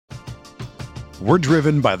We're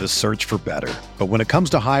driven by the search for better. But when it comes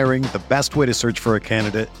to hiring, the best way to search for a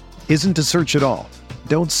candidate isn't to search at all.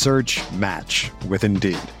 Don't search, match with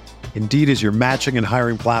Indeed. Indeed is your matching and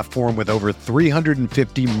hiring platform with over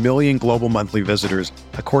 350 million global monthly visitors,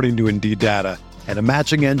 according to Indeed data, and a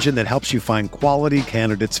matching engine that helps you find quality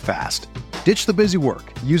candidates fast. Ditch the busy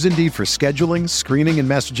work. Use Indeed for scheduling, screening, and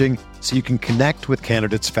messaging so you can connect with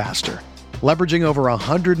candidates faster. Leveraging over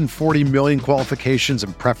 140 million qualifications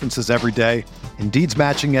and preferences every day, Indeed's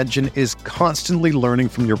matching engine is constantly learning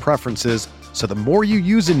from your preferences, so the more you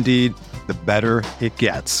use Indeed, the better it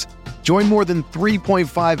gets. Join more than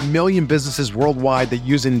 3.5 million businesses worldwide that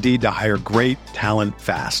use Indeed to hire great talent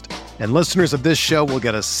fast. And listeners of this show will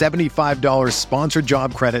get a $75 sponsored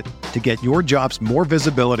job credit to get your jobs more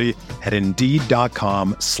visibility at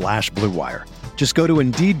Indeed.com/Blue Wire. Just go to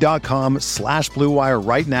Indeed.com/Blue Wire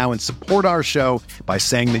right now and support our show by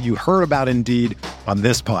saying that you heard about Indeed on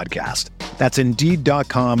this podcast. That's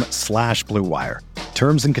Indeed.com/Blue Wire.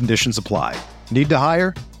 Terms and conditions apply. Need to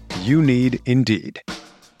hire? You need Indeed.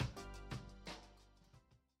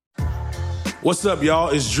 What's up, y'all?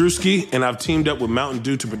 It's Drewski, and I've teamed up with Mountain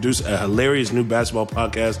Dew to produce a hilarious new basketball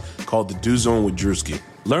podcast called The Dew Zone with Drewski.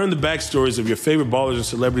 Learn the backstories of your favorite ballers and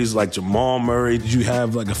celebrities like Jamal Murray. Did you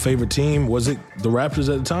have like a favorite team? Was it the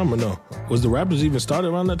Raptors at the time or no? Was the Raptors even started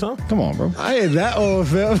around that time? Come on, bro. I ain't that old,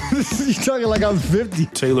 fam. You talking like I'm 50.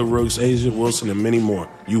 Taylor Rooks, Asia Wilson, and many more.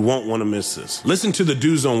 You won't want to miss this. Listen to The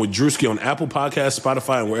Dew Zone with Drewski on Apple Podcasts,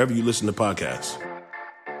 Spotify, and wherever you listen to podcasts.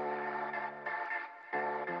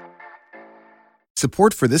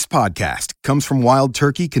 Support for this podcast comes from Wild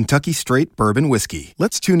Turkey Kentucky Straight Bourbon Whiskey.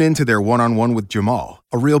 Let's tune in to their one-on-one with Jamal,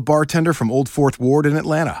 a real bartender from Old Fourth Ward in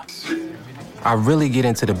Atlanta. I really get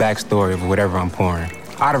into the backstory of whatever I'm pouring,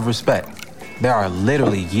 out of respect. There are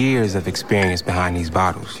literally years of experience behind these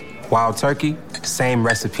bottles. Wild Turkey, same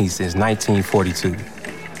recipe since 1942.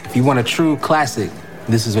 If you want a true classic,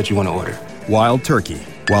 this is what you want to order. Wild Turkey.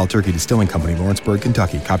 Wild Turkey Distilling Company, Lawrenceburg,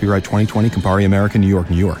 Kentucky. Copyright 2020, Campari America, New York,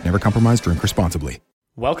 New York. Never compromise, drink responsibly.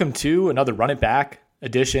 Welcome to another Run It Back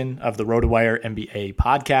edition of the RotoWire NBA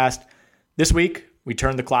podcast. This week, we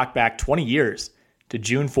turn the clock back 20 years to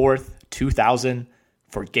June 4th, 2000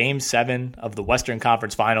 for Game 7 of the Western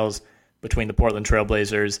Conference Finals between the Portland Trail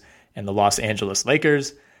Blazers and the Los Angeles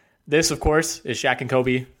Lakers. This, of course, is Shaq and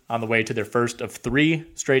Kobe on the way to their first of 3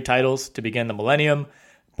 straight titles to begin the millennium.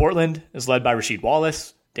 Portland is led by Rasheed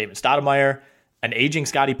Wallace, David Stoudemire, an aging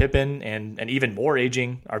Scottie Pippen, and an even more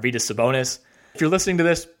aging Arvydas Sabonis. If you're listening to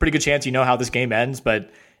this, pretty good chance you know how this game ends, but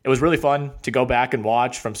it was really fun to go back and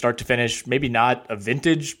watch from start to finish. Maybe not a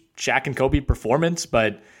vintage Shaq and Kobe performance,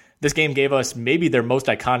 but this game gave us maybe their most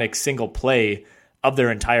iconic single play of their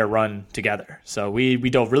entire run together. So we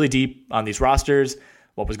dove really deep on these rosters,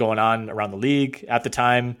 what was going on around the league at the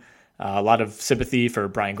time. A lot of sympathy for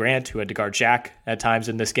Brian Grant, who had to guard Shaq at times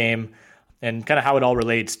in this game, and kind of how it all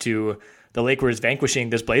relates to the Lakers vanquishing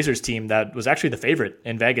this Blazers team that was actually the favorite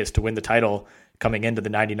in Vegas to win the title coming into the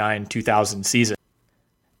 99-2000 season.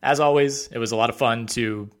 As always, it was a lot of fun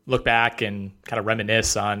to look back and kind of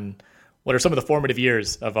reminisce on what are some of the formative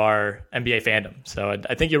years of our NBA fandom. So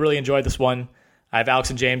I think you'll really enjoy this one. I have Alex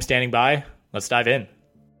and James standing by. Let's dive in.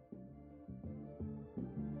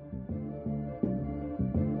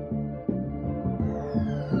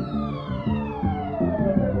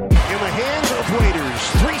 Waiters,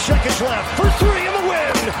 3 seconds left for 3 in the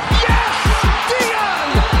win. Yes!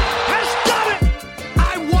 Dion has done it!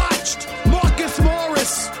 I watched Marcus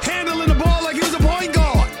Morris handling the ball like he was a point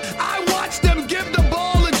guard. I watched them give the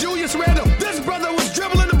ball to Julius Randle. This brother was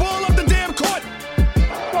dribbling the ball up the damn court.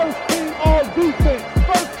 First team all defense.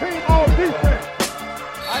 First team all defense.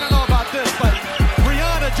 I don't know about this, but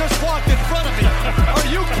Rihanna just walked in front of me. Are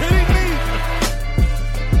you kidding me?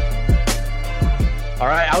 All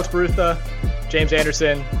right, Alex Barutha, James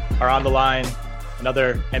Anderson are on the line.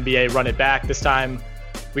 Another NBA Run It Back. This time,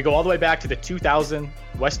 we go all the way back to the 2000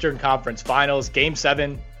 Western Conference Finals, Game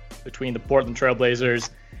 7 between the Portland Trail Blazers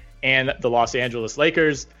and the Los Angeles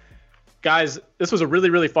Lakers. Guys, this was a really,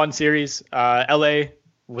 really fun series. LA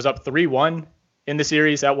was up 3-1 in the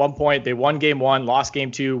series at one point. They won Game 1, lost Game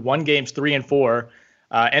 2, won Games 3 and 4,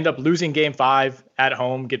 end up losing Game 5 at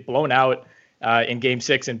home, get blown out in Game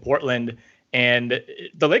 6 in Portland. And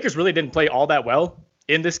the Lakers really didn't play all that well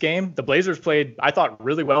in this game. The Blazers played, I thought,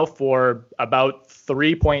 really well for about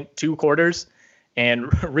 3.2 quarters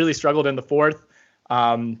and really struggled in the fourth.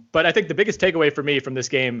 But I think the biggest takeaway for me from this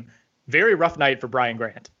game, very rough night for Brian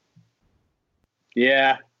Grant.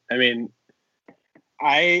 Yeah, I mean,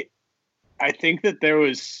 I think that there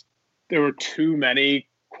were too many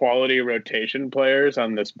quality rotation players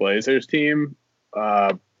on this Blazers team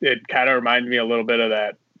It kind of reminded me a little bit of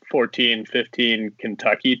that 14-15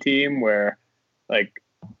 Kentucky team where, like,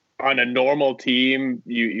 on a normal team,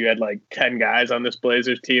 you had like 10 guys on this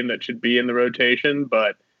Blazers team that should be in the rotation.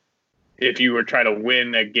 But if you were trying to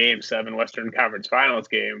win a Game 7 Western Conference Finals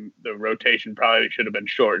game, the rotation probably should have been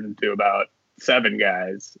shortened to about 7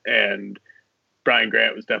 guys. And Brian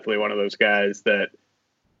Grant was definitely one of those guys that,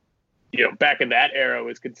 back in that era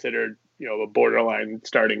was considered, a borderline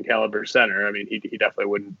starting caliber center. I mean, he definitely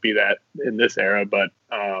wouldn't be that in this era, but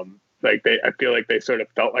I feel like they sort of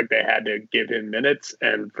felt like they had to give him minutes,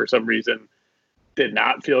 and for some reason did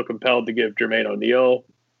not feel compelled to give Jermaine O'Neal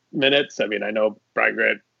minutes. I mean, I know Brian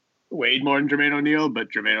Grant weighed more than Jermaine O'Neal,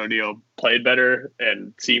 but Jermaine O'Neal played better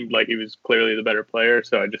and seemed like he was clearly the better player.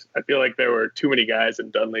 So I feel like there were too many guys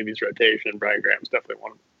in Dunleavy's rotation, and Brian Grant was definitely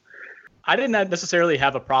one of them. I did not necessarily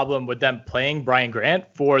have a problem with them playing Brian Grant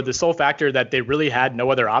for the sole factor that they really had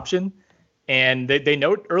no other option. And they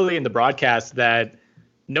note early in the broadcast that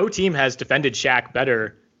no team has defended Shaq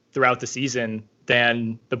better throughout the season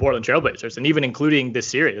than the Portland Trailblazers, and even including this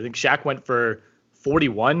series. I think Shaq went for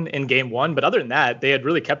 41 in Game 1, but other than that, they had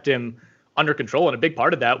really kept him under control. And a big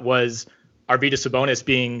part of that was Arvydas Sabonis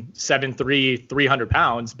being 7'3", 300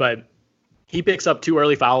 pounds, but he picks up 2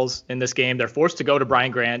 early fouls in this game. They're forced to go to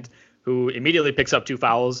Brian Grant, who immediately picks up 2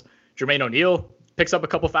 fouls. Jermaine O'Neal picks up a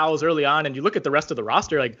couple fouls early on, and you look at the rest of the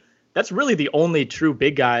roster, like, that's really the only true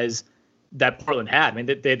big guys that Portland had. I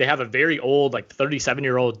mean, they have a very old, like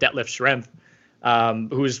 37-year-old Detlef Schrempf,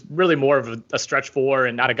 who's really more of a stretch 4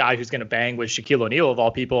 and not a guy who's going to bang with Shaquille O'Neal of all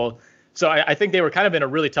people. So I think they were kind of in a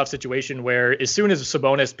really tough situation where as soon as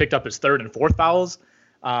Sabonis picked up his 3rd and 4th fouls,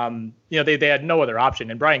 they had no other option.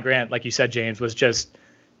 And Brian Grant, like you said, James, was just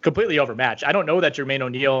completely overmatched. I don't know that Jermaine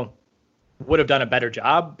O'Neal would have done a better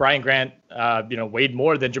job. Brian Grant, weighed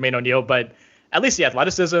more than Jermaine O'Neal, but at least the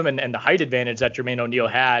athleticism and the height advantage that Jermaine O'Neal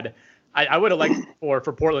had, I would have liked for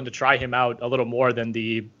Portland to try him out a little more than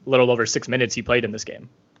the little over 6 minutes he played in this game.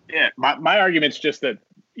 Yeah, my argument's just that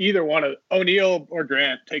either one of O'Neal or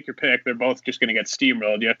Grant, take your pick, they're both just going to get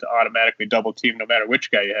steamrolled. You have to automatically double team no matter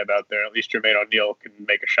which guy you have out there. At least Jermaine O'Neal can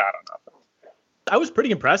make a shot on offense. I was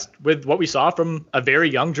pretty impressed with what we saw from a very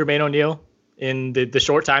young Jermaine O'Neal in the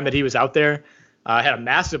short time that he was out there. Had a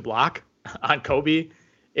massive block on Kobe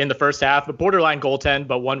in the first half, a borderline goaltend,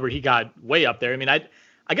 but one where he got way up there. I mean,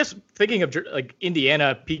 I guess thinking of like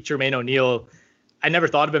Indiana peak Jermaine O'Neal, I never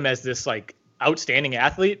thought of him as this like outstanding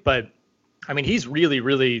athlete, but I mean, he's really,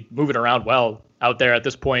 really moving around well out there at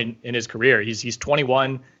this point in his career. He's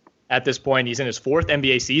 21 at this point. He's in his 4th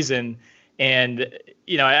NBA season. And,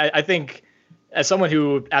 I think as someone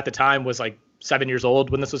who at the time was like 7 years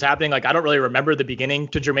old when this was happening, like I don't really remember the beginning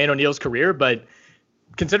to Jermaine O'Neal's career, but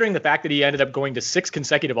considering the fact that he ended up going to 6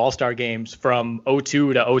 consecutive All-Star games from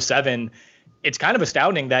 2002 to 2007, it's kind of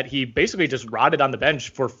astounding that he basically just rotted on the bench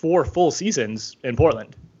for 4 full seasons in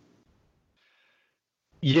Portland.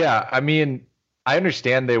 Yeah, I mean, I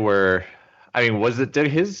understand did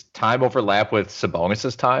his time overlap with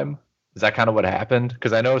Sabonis's time? Is that kind of what happened?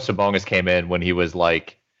 Because I know Sabonis came in when he was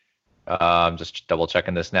like, just double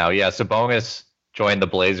checking this now. Yeah, Sabonis joined the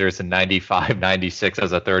Blazers in 95, 96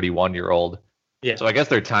 as a 31-year-old. Yeah. So I guess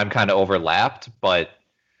their time kind of overlapped, but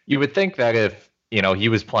you would think that if, he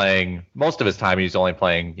was playing most of his time, he was only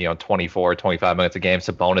playing, 24, 25 minutes a game.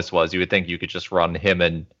 Sabonis was, you would think you could just run him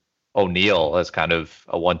and O'Neal as kind of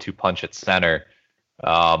a 1-2 punch at center.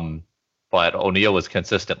 But O'Neal was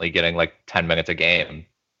consistently getting like 10 minutes a game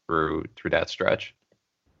through that stretch.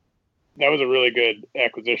 That was a really good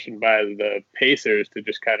acquisition by the Pacers to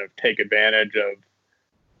just kind of take advantage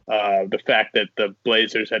of the fact that the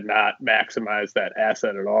Blazers had not maximized that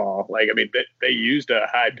asset at all. Like, I mean, they used a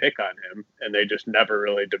high pick on him and they just never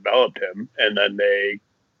really developed him. And then they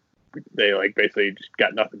like basically just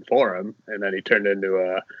got nothing for him. And then he turned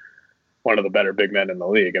into one of the better big men in the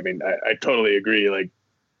league. I mean, I totally agree. Like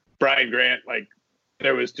Brian Grant, like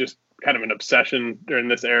there was just kind of an obsession during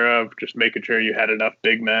this era of just making sure you had enough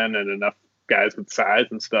big men and enough guys with size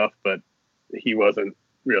and stuff, but he wasn't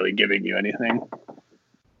really giving you anything.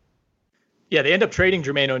 Yeah, they end up trading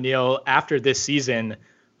Jermaine O'Neal after this season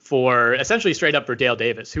for essentially straight up for Dale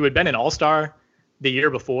Davis, who had been an all-star the year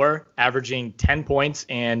before, averaging 10 points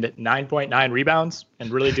and 9.9 rebounds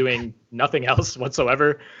and really doing nothing else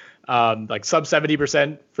whatsoever. Like sub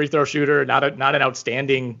 70% free throw shooter, not an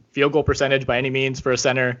outstanding field goal percentage by any means for a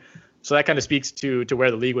center. So that kind of speaks to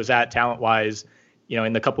where the league was at talent-wise,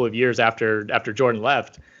 in the couple of years after Jordan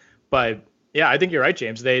left. But yeah, I think you're right,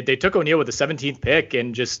 James. They took O'Neal with the 17th pick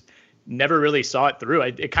and just never really saw it through.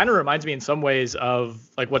 It kind of reminds me in some ways of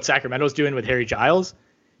like what Sacramento's doing with Harry Giles.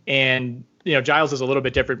 And, Giles is a little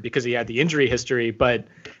bit different because he had the injury history, but,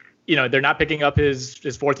 they're not picking up his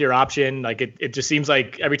fourth year option. Like it just seems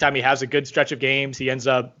like every time he has a good stretch of games, he ends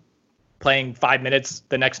up playing 5 minutes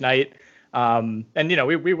the next night. And,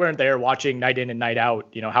 we weren't there watching night in and night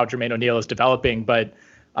out, how Jermaine O'Neal is developing, but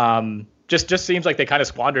just seems like they kind of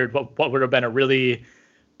squandered what would have been a really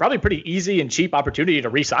probably pretty easy and cheap opportunity to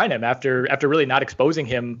re-sign him after really not exposing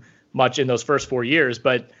him much in those first 4 years.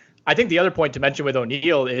 But I think the other point to mention with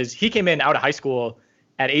O'Neal is he came in out of high school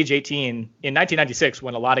at age 18 in 1996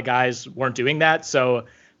 when a lot of guys weren't doing that. So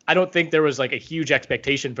I don't think there was like a huge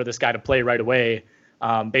expectation for this guy to play right away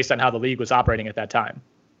based on how the league was operating at that time.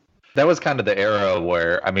 That was kind of the era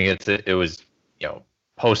where, it was,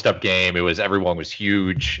 post-up game. It was, everyone was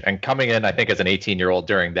huge. And coming in, I think as an 18-year-old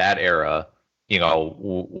during that era,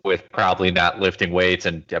 with probably not lifting weights.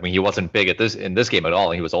 And he wasn't big in this game at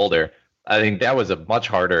all. And he was older. I think that was a much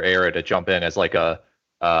harder era to jump in as like a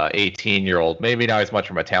 18-year-old, maybe not as much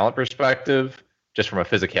from a talent perspective, just from a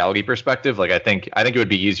physicality perspective. Like I think it would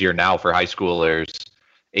be easier now for high schoolers,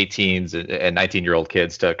 18s and 19-year-old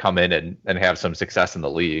kids to come in and have some success in the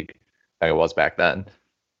league than it was back then.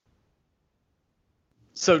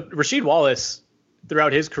 So Rasheed Wallace,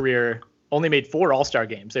 throughout his career, only made 4 All-Star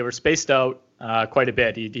games. They were spaced out quite a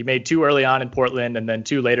bit. He made 2 early on in Portland and then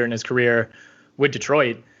 2 later in his career with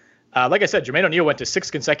Detroit. Like I said, Jermaine O'Neal went to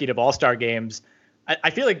 6 consecutive All-Star games.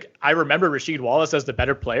 I feel like I remember Rasheed Wallace as the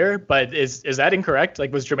better player, but is that incorrect?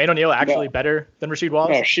 Like, was Jermaine O'Neal actually better than Rasheed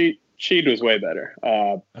Wallace? No, Sheed was way better.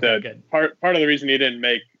 Good. Part of the reason he didn't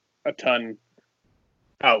make a ton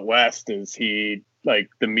out west is the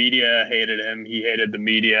media hated him. He hated the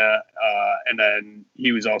media. And then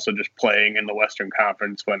he was also just playing in the Western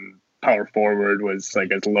Conference when power forward was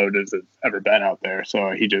like as loaded as it's ever been out there.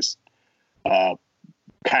 So he just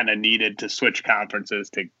kind of needed to switch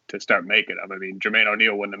conferences to start making them. Jermaine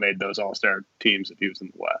O'Neal wouldn't have made those All-Star teams if he was in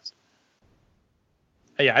the West.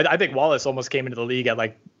 Yeah, I think Wallace almost came into the league at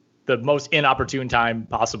like the most inopportune time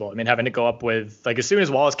possible. Having to go up with, like, as soon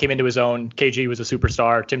as Wallace came into his own, KG was a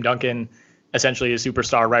superstar. Tim Duncan, essentially a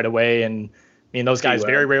superstar right away. And those guys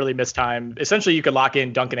very rarely miss time. Essentially, you could lock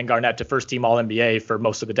in Duncan and Garnett to first team All-NBA for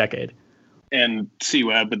most of the decade. And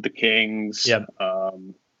C-Webb with the Kings. Yep. I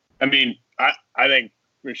think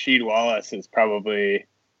Rasheed Wallace is probably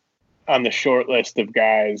on the short list of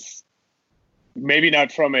guys, maybe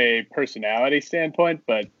not from a personality standpoint,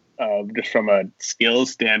 but just from a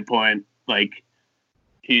skills standpoint. Like,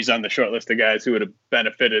 he's on the short list of guys who would have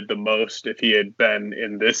benefited the most if he had been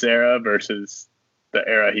in this era versus the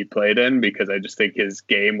era he played in, because I just think his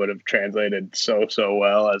game would have translated so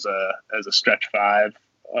well as a stretch 5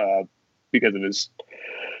 because of his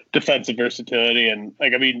defensive versatility. And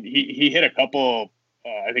he hit a couple,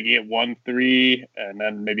 I think he hit 1 3 and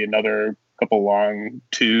then maybe another couple long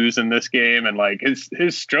 2s in this game. And like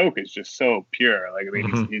his stroke is just so pure.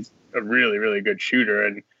 He's a really, really good shooter.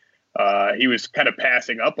 And he was kind of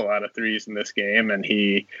passing up a lot of 3s in this game. And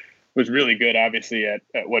he was really good, obviously, at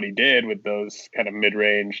what he did with those kind of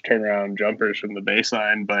mid-range turnaround jumpers from the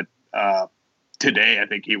baseline. But today, I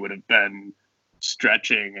think he would have been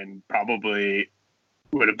stretching and probably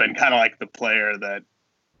would have been kind of like the player that,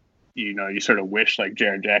 you sort of wish like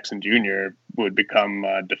Jaren Jackson Jr. would become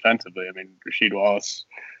defensively. Rasheed Wallace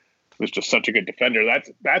was just such a good defender.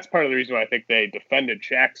 That's part of the reason why I think they defended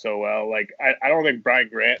Shaq so well. Like, I don't think Brian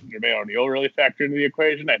Grant and Jermaine O'Neal really factor into the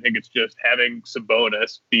equation. I think it's just having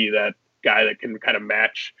Sabonis be that guy that can kind of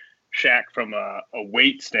match Shaq from a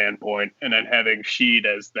weight standpoint, and then having Sheed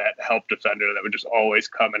as that help defender that would just always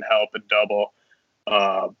come and help and double.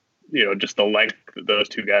 Just the length that those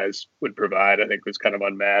two guys would provide, I think, was kind of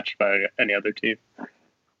unmatched by any other team.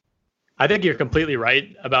 I think you're completely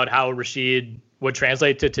right about how Rasheed would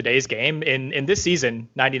translate to today's game. In this season,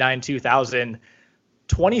 99-2000,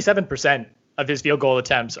 27% of his field goal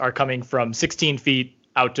attempts are coming from 16 feet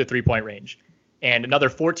out to 3-point range. And another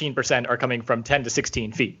 14% are coming from 10 to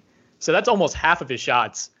 16 feet. So that's almost half of his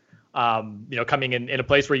shots, coming in a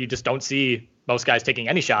place where you just don't see most guys taking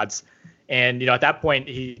any shots. And, at that point,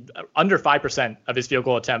 he under 5% of his field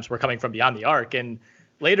goal attempts were coming from beyond the arc. And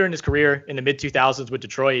later in his career, in the mid-2000s with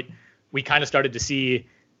Detroit, we kind of started to see,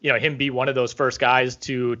 him be one of those first guys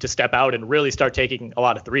to step out and really start taking a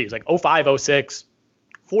lot of threes. Like 05, 06,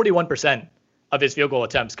 41% of his field goal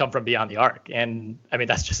attempts come from beyond the arc. And,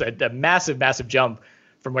 that's just a massive, massive jump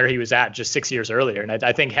from where he was at just 6 years earlier. And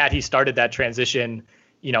I think had he started that transition,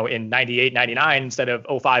 in 98, 99 instead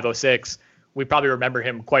of 05, 06, we probably remember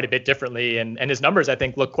him quite a bit differently. And his numbers, I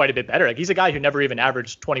think, look quite a bit better. Like, he's a guy who never even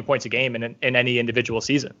averaged 20 points a game in any individual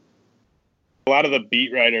season. A lot of the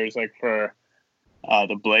beat writers, like for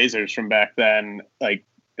the Blazers from back then, like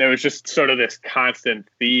there was just sort of this constant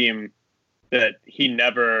theme that he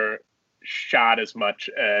never shot as much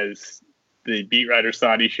as the beat writers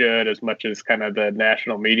thought he should, as much as kind of the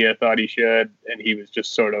national media thought he should. And he was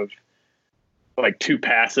just sort of like too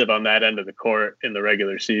passive on that end of the court in the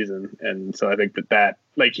regular season. And so I think that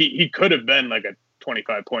like he could have been like a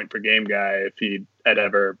 25 point per game guy if he had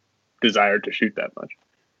ever desired to shoot that much.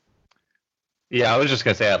 Yeah, I was just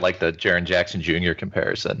going to say I like the Jaren Jackson Jr.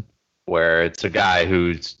 comparison, where it's a guy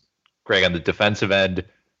who's great on the defensive end,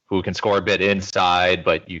 who can score a bit inside,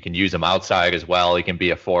 but you can use him outside as well. He can be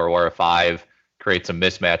a 4 or a 5, create some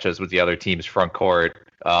mismatches with the other team's front court.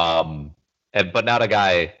 But not a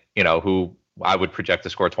guy, who I would project to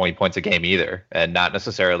score 20 points a game either, and not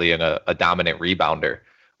necessarily a dominant rebounder,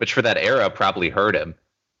 which for that era probably hurt him.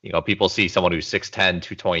 People see someone who's 6'10",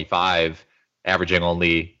 225, averaging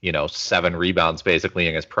only, 7 rebounds basically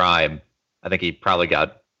in his prime. I think he probably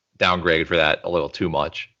got downgraded for that a little too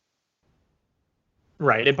much.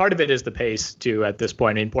 Right. And part of it is the pace too at this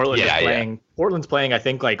point. I mean, Portland's playing, I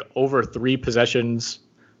think, like over 3 possessions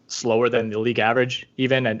slower than the league average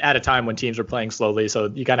even, and at a time when teams are playing slowly.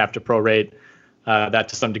 So you kind of have to prorate that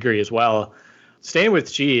to some degree as well. Staying with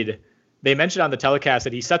Sheed, they mentioned on the telecast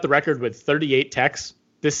that he set the record with 38 techs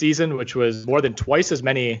this season, which was more than twice as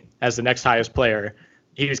many as the next highest player.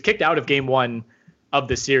 He was kicked out of game 1 of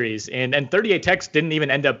the series, and 38 techs didn't even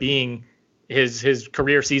end up being his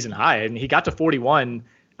career season high. And he got to 41,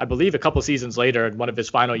 I believe, a couple seasons later in one of his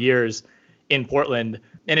final years in Portland.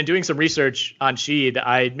 And in doing some research on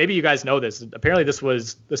Sheed, maybe you guys know this. Apparently this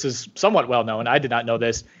is somewhat well known. I did not know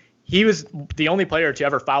this. He was the only player to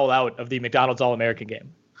ever foul out of the McDonald's All-American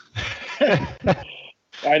game.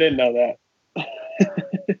 I didn't know that.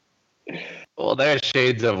 Well, there's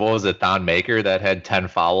shades of, what was it, Thon Maker that had 10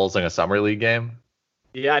 fouls in a summer league game?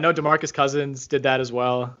 Yeah, I know DeMarcus Cousins did that as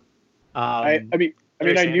well. I knew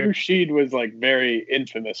Sheed was like very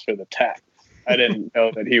infamous for the tech. I didn't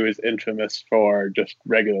know that he was infamous for just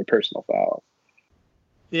regular personal fouls.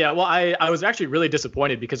 Yeah, well, I was actually really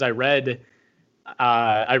disappointed because I read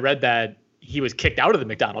that he was kicked out of the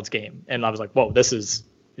McDonald's game, and I was like, whoa, this is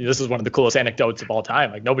one of the coolest anecdotes of all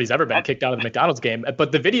time. Like, nobody's ever been kicked out of the McDonald's game.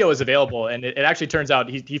 But the video is available, and it actually turns out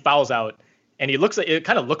he fouls out, and it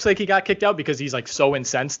kind of looks like he got kicked out because he's like so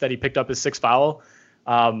incensed that he picked up his 6th foul.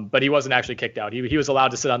 But he wasn't actually kicked out. He was allowed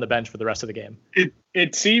to sit on the bench for the rest of the game.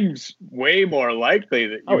 It seems way more likely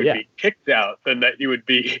that you would be kicked out than that you would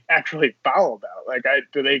be actually fouled out. Like,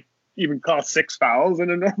 do they even call 6 fouls in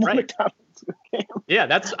a normal McDonald's game?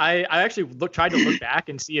 Yeah, I actually tried to look back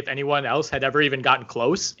and see if anyone else had ever even gotten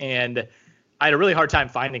close, and I had a really hard time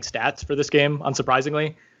finding stats for this game,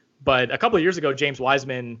 unsurprisingly. But a couple of years ago, James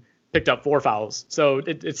Wiseman picked up 4 fouls, so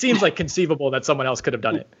it seems like conceivable that someone else could have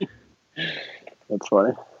done it. That's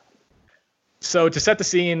funny. So to set the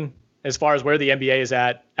scene as far as where the NBA is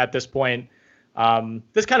at this point,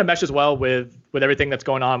 this kind of meshes well with everything that's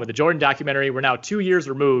going on with the Jordan documentary. We're now 2 years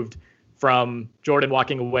removed from Jordan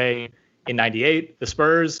walking away in 98. The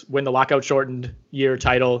Spurs win the lockout shortened year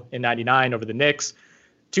title in 99 over the Knicks.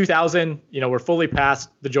 2000, we're fully past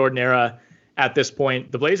the Jordan era at this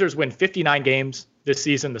point. The Blazers win 59 games this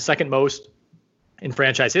season, the second most in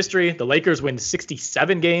franchise history. The Lakers win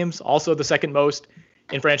 67 games, also the second most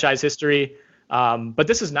in franchise history. But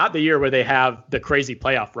this is not the year where they have the crazy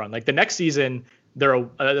playoff run. Like the next season, they're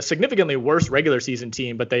a significantly worse regular season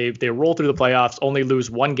team, but they roll through the playoffs, only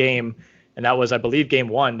lose 1 game. And that was, I believe, game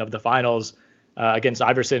 1 of the finals against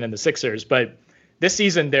Iverson and the Sixers. But this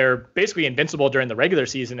season, they're basically invincible during the regular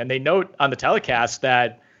season. And they note on the telecast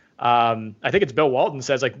that I think it's Bill Walton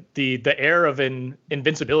says like the air of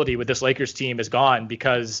invincibility with this Lakers team is gone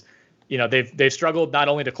because, they've struggled not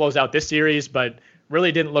only to close out this series, but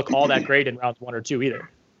really didn't look all that great in rounds 1 or 2 either.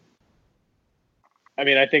 I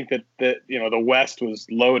mean, I think that the West was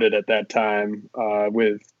loaded at that time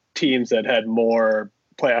with teams that had more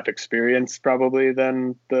playoff experience probably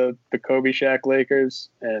than the Kobe Shaq Lakers.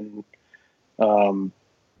 And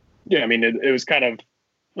it was kind of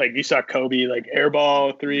like you saw Kobe like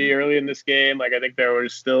airball 3 early in this game. Like I think there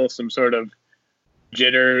was still some sort of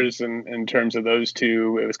jitters in terms of those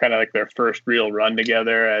two. It was kind of like their first real run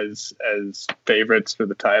together as favorites for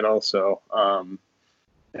the title. So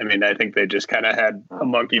I think they just kind of had a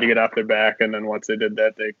monkey to get off their back, and then once they did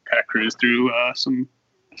that, they kind of cruised through some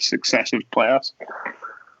successive playoffs.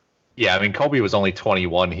 Yeah, I mean, Kobe was only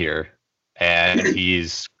 21 here, and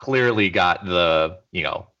he's clearly got the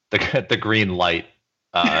green light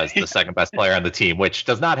as the second best player on the team, which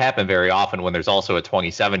does not happen very often when there's also a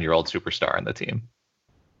 27-year-old superstar on the team.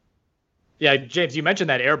 Yeah, James, you mentioned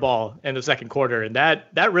that air ball in the second quarter, and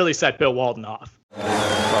that really set Bill Walton off.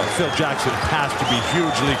 Phil Jackson has to be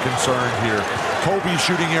hugely concerned here. Kobe's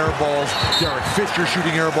shooting air balls, Derek Fisher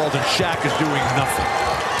shooting air balls, and Shaq is doing nothing.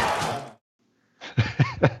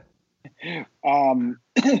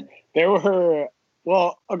 There were,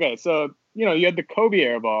 so you had the Kobe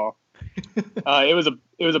air ball. It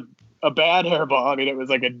was a bad air ball. I mean, it was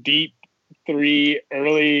like a deep 3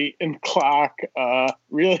 early in clock.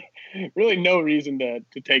 Really no reason to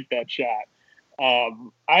take that shot.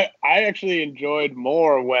 I actually enjoyed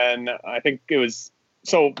more when I think it was.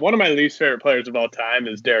 So one of my least favorite players of all time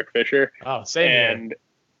is Derek Fisher. Oh, same here.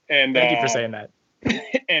 And thank you for saying that.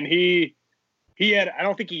 And he had, I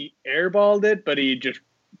don't think he airballed it, but he just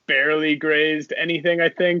barely grazed anything, I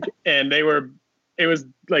think. And it was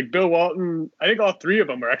like Bill Walton. I think all 3 of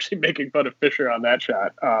them were actually making fun of Fisher on that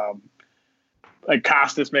shot. Like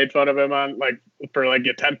Costas made fun of him for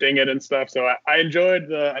attempting it and stuff. So I enjoyed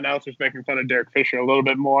the announcers making fun of Derek Fisher a little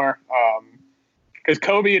bit more. Because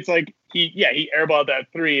Kobe, it's like he airballed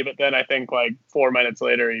that 3, but then I think 4 minutes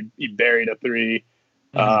later he buried a 3.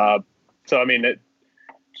 So I mean, it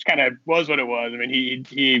just kind of was what it was. I mean,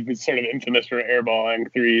 he was sort of infamous for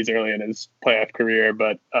airballing 3s early in his playoff career,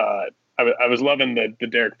 but I was loving the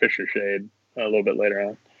Derek Fisher shade a little bit later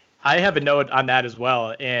on. I have a note on that as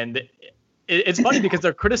well, and it's funny because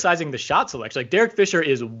they're criticizing the shot selection. Like Derek Fisher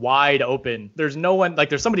is wide open. There's no one,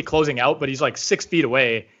 there's somebody closing out, but he's 6 feet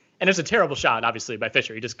away. And it's a terrible shot, obviously, by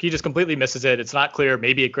Fisher. He just completely misses it. It's not clear.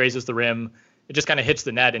 Maybe it grazes the rim. It just kind of hits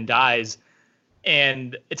the net and dies.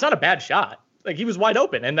 And it's not a bad shot. He was wide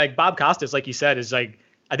open. And Bob Costas, like you said, is I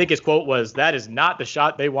think his quote was, "That is not the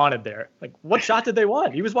shot they wanted there." What shot did they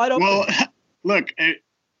want? He was wide open. Well, look, I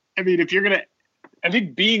mean, if you're going to, I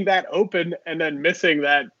think being that open and then missing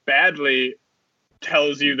that badly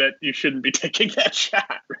tells you that you shouldn't be taking that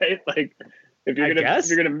shot, right? If you're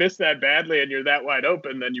gonna miss that badly and you're that wide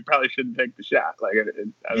open, then you probably shouldn't take the shot.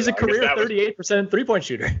 He's a career 38% 3-point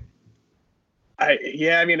shooter. I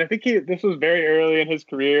think this was very early in his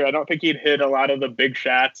career. I don't think he'd hit a lot of the big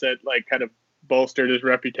shots that kind of bolstered his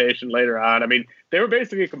reputation later on. I mean, they were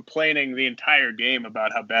basically complaining the entire game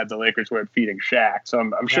about how bad the Lakers were at feeding Shaq. So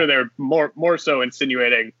I'm sure they're more so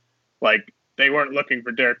insinuating they weren't looking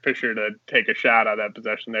for Derek Fisher to take a shot on that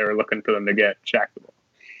possession. They were looking for them to get Shaq the ball.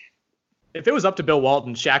 If it was up to Bill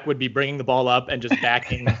Walton, Shaq would be bringing the ball up and just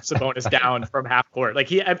backing Sabonis down from half court.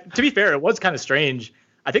 To be fair, it was kind of strange.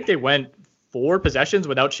 I think they went 4 possessions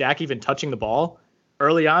without Shaq even touching the ball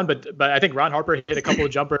early on, but I think Ron Harper hit a couple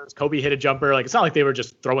of jumpers. Kobe hit a jumper. It's not like they were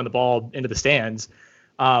just throwing the ball into the stands.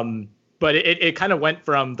 But it kind of went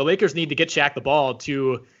from the Lakers need to get Shaq the ball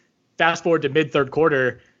to fast forward to mid third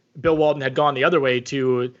quarter. Bill Walton had gone the other way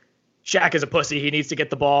to Shaq is a pussy. He needs to get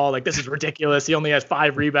the ball. This is ridiculous. He only has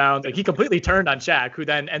 5 rebounds. He completely turned on Shaq, who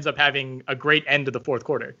then ends up having a great end to the fourth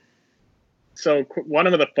quarter. So one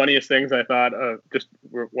of the funniest things I thought,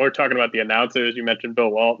 we're talking about the announcers. You mentioned Bill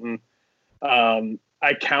Walton.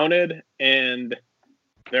 I counted, and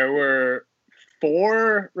there were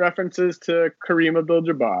 4 references to Kareem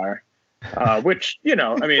Abdul-Jabbar, which,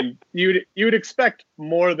 I mean, you would expect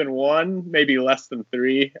more than 1, maybe less than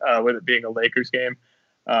 3, with it being a Lakers game.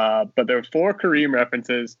 But there were 4 Kareem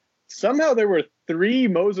references. Somehow there were 3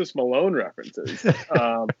 Moses Malone references,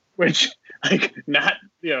 which not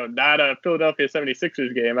a Philadelphia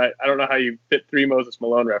 76ers game. I don't know how you fit 3 Moses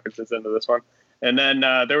Malone references into this one. And then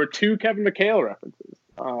there were 2 Kevin McHale references,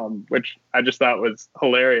 which I just thought was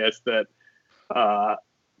hilarious that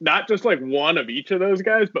not just one of each of those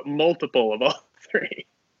guys, but multiple of all 3.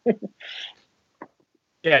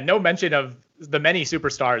 Yeah, no mention of the many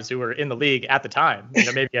superstars who were in the league at the time.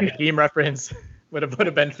 Maybe a Hakeem reference would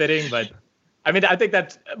have been fitting, but I mean, I think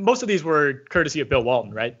that most of these were courtesy of Bill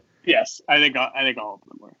Walton, right? Yes, I think all of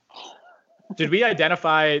them were. Did we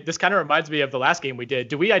identify? This kind of reminds me of the last game we did.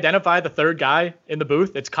 Did we identify the third guy in the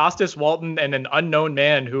booth? It's Costas, Walton, and an unknown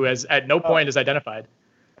man who has at no point is identified.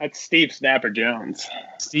 That's Steve Snapper Jones.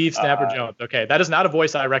 Steve Snapper Jones. Okay, that is not a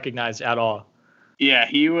voice I recognized at all. Yeah,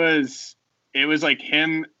 he was. It was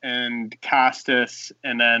him and Costas,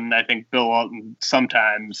 and then I think Bill Walton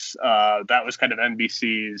sometimes. That was kind of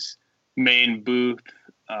NBC's main booth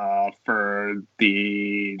for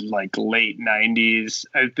the late 90s.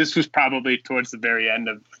 This was probably towards the very end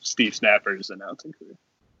of Steve Snapper's announcing career.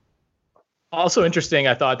 Also interesting,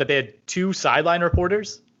 I thought that they had 2 sideline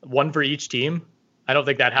reporters, 1 for each team. I don't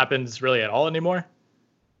think that happens really at all anymore.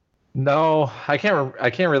 No, I can't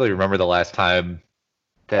really remember the last time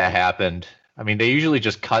that happened. I mean, they usually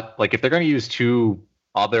just cut, if they're going to use 2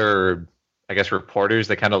 other, I guess, reporters,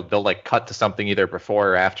 they'll cut to something either before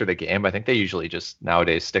or after the game. I think they usually just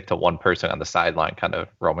nowadays stick to 1 person on the sideline kind of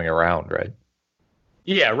roaming around, right?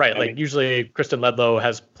 Yeah, right. Like usually Kristen Ledlow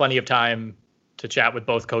has plenty of time to chat with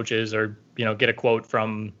both coaches or, get a quote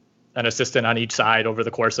from an assistant on each side over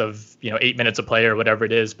the course of, 8 minutes of play or whatever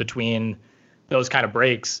it is between those kind of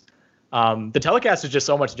breaks. The telecast is just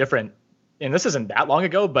so much different. And this isn't that long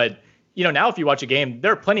ago, but, now if you watch a game,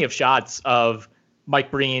 there are plenty of shots of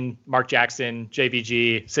Mike Breen, Mark Jackson,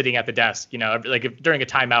 JVG sitting at the desk, like if during a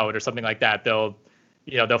timeout or something like that, they'll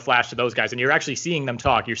flash to those guys and you're actually seeing them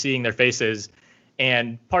talk. You're seeing their faces.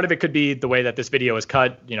 And part of it could be the way that this video is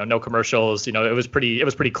cut, no commercials, it was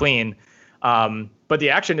pretty clean. But the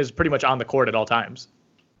action is pretty much on the court at all times.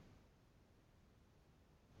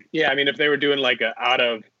 Yeah. I mean, if they were doing like a out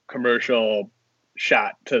of commercial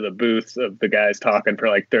shot to the booth of the guys talking for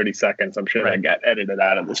like 30 seconds, I'm sure that got edited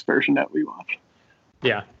out of this version that we watched.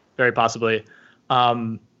 Yeah, very possibly.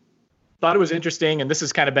 Thought it was interesting. And this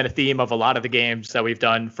has kind of been a theme of a lot of the games that we've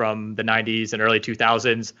done from the 90s and early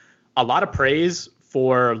 2000s. A lot of praise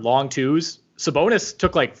for long twos. Sabonis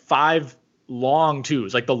took like 5 long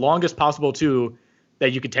twos, like the longest possible two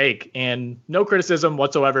that you could take, and no criticism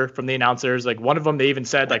whatsoever from the announcers. Like one of them, they even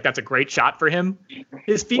said like that's a great shot for him.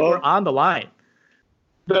 His feet were on the line.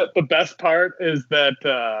 The best part is that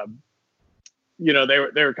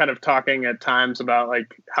they were kind of talking at times about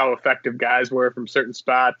like how effective guys were from certain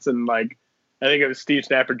spots, and like I think it was Steve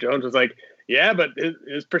Snapper Jones was like, yeah, but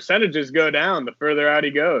his percentages go down the further out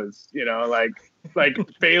he goes, like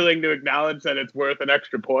failing to acknowledge that it's worth an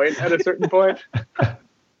extra point at a certain point.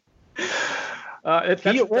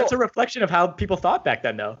 That's a reflection of how people thought back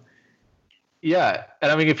then, though. Yeah,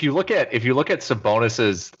 and I mean, if you look at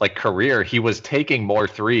Sabonis's like career, he was taking more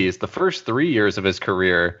threes. The first 3 years of his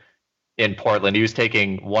career in Portland, he was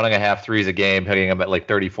taking 1.5 threes a game, hitting them at like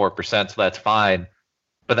 34%. So that's fine.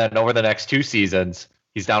 But then over the next 2 seasons,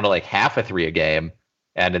 he's down to like half a three a game.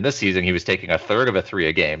 And in this season, he was taking a third of a three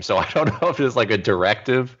a game. So I don't know if it's like a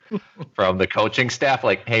directive from the coaching staff,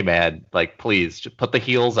 like, hey, man, like, please just put the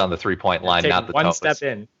heels on the 3-point line, not the one toes. step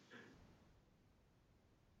in.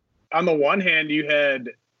 On the one hand, you had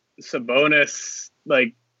Sabonis,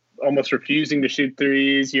 like, almost refusing to shoot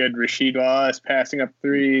threes. You had Rasheed Wallace passing up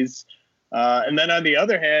threes. And then on the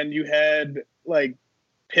other hand, you had, like,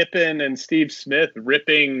 Pippen and Steve Smith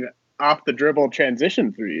ripping off the dribble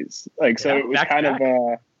transition threes. Like, so it was kind of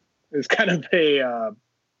a,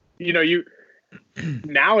 you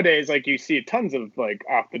nowadays, like you see tons of like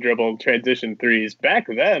off the dribble transition threes. Back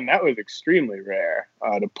then that was extremely rare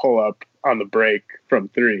to pull up on the break from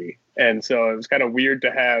 3. And so it was kind of weird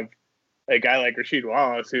to have a guy like Rasheed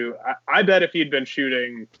Wallace, who I bet if he'd been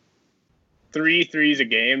shooting 3 threes a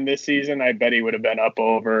game this season, I bet he would have been up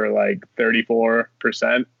over like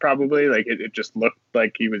 34% probably. Like it just looked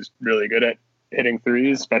like he was really good at hitting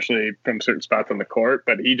threes, especially from certain spots on the court,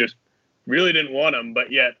 but he just really didn't want them.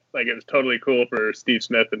 But yet, like, it was totally cool for Steve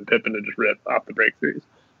Smith and Pippen to just rip off the break threes.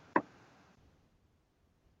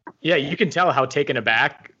 Yeah, you can tell how taken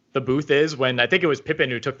aback the booth is when I think it was Pippen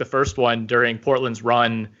who took the first one during Portland's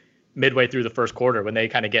run midway through the first quarter when they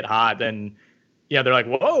kind of get hot. And they're like,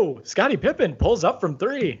 whoa, Scottie Pippen pulls up from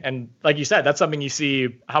 3. And like you said, that's something you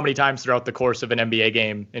see how many times throughout the course of an NBA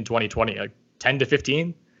game in 2020, like 10 to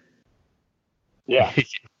 15. Yeah.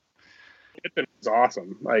 Pippen was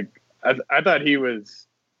awesome. Like, I thought he was,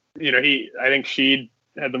 I think Sheed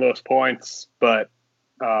had the most points, but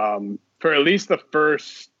for at least the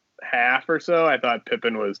first half or so, I thought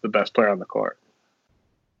Pippen was the best player on the court.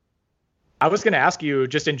 I was going to ask you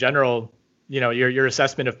just in general, your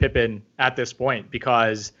assessment of Pippen at this point,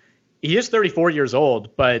 because he is 34 years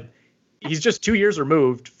old, but he's just 2 years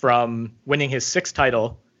removed from winning his 6th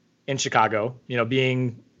title in Chicago,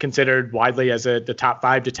 being considered widely as the top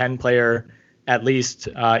 5 to 10 player, at least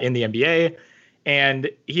in the NBA. And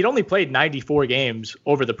he'd only played 94 games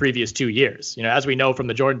over the previous 2 years. As we know from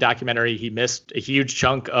the Jordan documentary, he missed a huge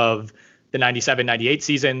chunk of the 97-98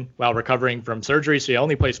 season while recovering from surgery. So he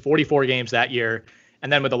only plays 44 games that year.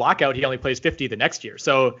 And then with the lockout, he only plays 50 the next year.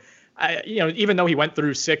 So, even though he went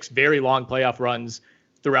through 6 very long playoff runs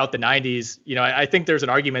throughout the 90s, I think there's an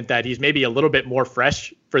argument that he's maybe a little bit more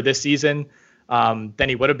fresh for this season than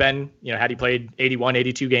he would have been, had he played 81,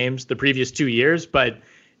 82 games the previous 2 years. But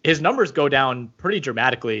his numbers go down pretty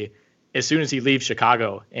dramatically as soon as he leaves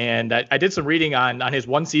Chicago. And I did some reading on his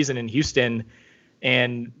one season in Houston,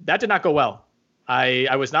 and that did not go well.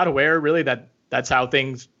 I was not aware really that that's how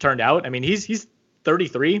things turned out. I mean, he's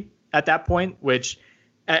 33 at that point, which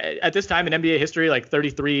at this time in NBA history, like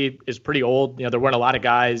 33 is pretty old. There weren't a lot of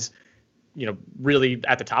guys, really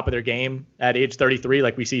at the top of their game at age 33,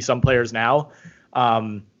 like we see some players now.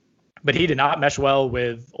 But he did not mesh well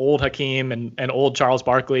with old Hakeem and old Charles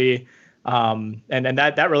Barkley. And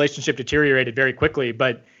that relationship deteriorated very quickly.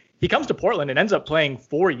 But he comes to Portland and ends up playing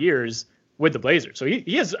 4 years with the Blazers. So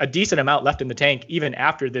he has a decent amount left in the tank even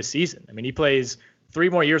after this season. I mean, he plays 3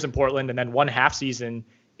 more years in Portland and then 1.5 season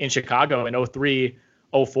in Chicago in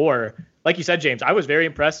 03-04. Like you said, James, I was very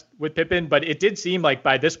impressed with Pippen, but it did seem like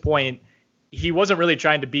by this point, he wasn't really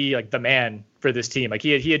trying to be like the man for this team. Like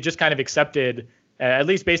he had just kind of accepted, at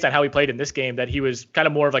least based on how he played in this game, that he was kind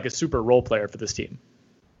of more of like a super role player for this team.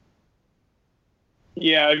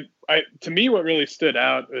 Yeah, to me, what really stood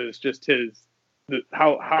out was just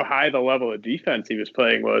how high the level of defense he was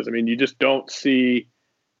playing was. I mean, you just don't see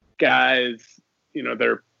guys,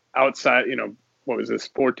 they're outside, what was this,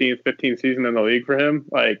 14th, 15th season in the league for him?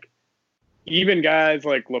 Like, even guys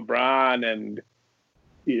like LeBron and,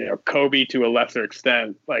 Kobe to a lesser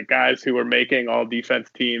extent, like guys who were making all defense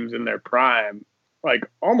teams in their prime, like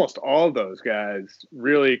almost all of those guys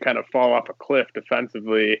really kind of fall off a cliff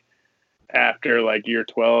defensively after like year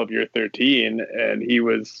 12, year 13, and he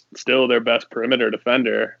was still their best perimeter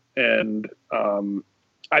defender. And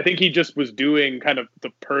I think he just was doing kind of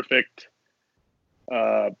the perfect,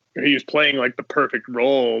 he was playing like the perfect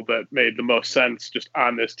role that made the most sense just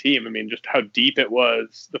on this team. I mean, just how deep it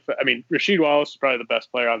was. Rasheed Wallace is probably the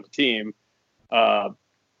best player on the team,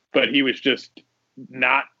 but he was just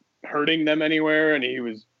not hurting them anywhere, and he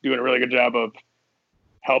was doing a really good job of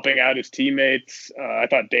helping out his teammates. I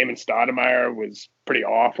thought Damon Stoudemire was pretty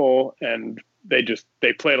awful, and they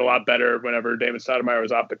played a lot better whenever Damon Stoudemire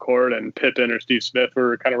was off the court and Pippen or Steve Smith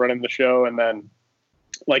were kind of running the show. And then,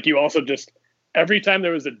 like, you also just every time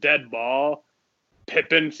there was a dead ball,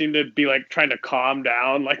 Pippen seemed to be like trying to calm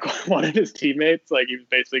down like one of his teammates. Like he was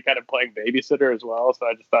basically kind of playing babysitter as well. So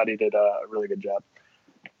I just thought he did a really good job.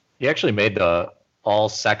 He actually made the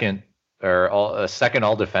second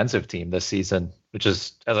all defensive team this season, which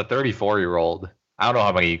is, as a 34-year-old, I don't know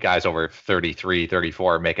how many guys over 33,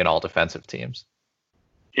 34 are making all defensive teams.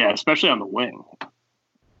 Yeah, especially on the wing.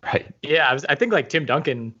 Right. Yeah, I think like Tim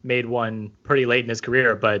Duncan made one pretty late in his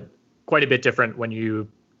career, but quite a bit different when you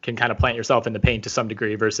can kind of plant yourself in the paint to some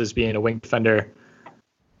degree versus being a wing defender.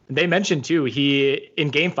 They mentioned too, in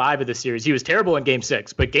game 5 of the series, he was terrible in game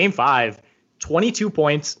 6, but game 5, 22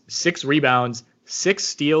 points, 6 rebounds, 6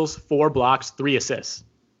 steals, 4 blocks, 3 assists.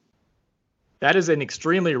 That is an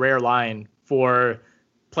extremely rare line for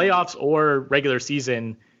playoffs or regular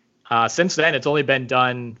season. Since then, it's only been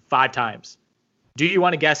done 5 times. Do you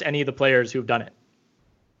want to guess any of the players who've done it?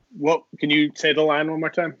 Well, can you say the line one more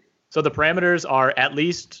time? So the parameters are at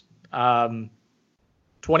least 20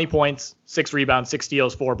 points, 6 rebounds, 6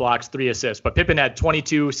 steals, 4 blocks, 3 assists. But Pippen had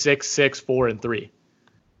 22, 6, 6, 4, and 3.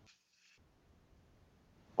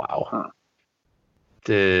 Wow. Huh.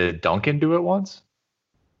 Did Duncan do it once?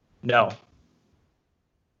 No.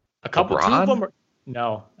 A couple, LeBron? 2 of them were,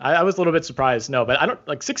 no. I was a little bit surprised. No, but I don't,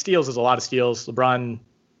 like 6 steals is a lot of steals. LeBron,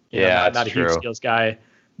 not a huge steals guy.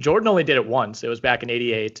 Jordan only did it once. It was back in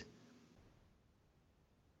 '88.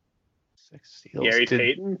 6 steals. Gary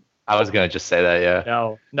Payton? I was going to just say that,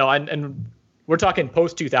 yeah. No, and we're talking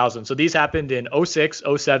post 2000. So these happened in 06,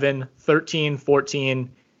 07, 13,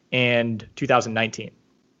 14, and 2019.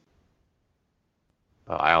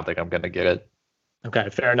 Oh, I don't think I'm going to get it. Okay,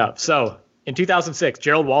 fair enough. So in 2006,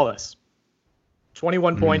 Gerald Wallace,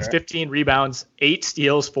 21 points, 15 rebounds, 8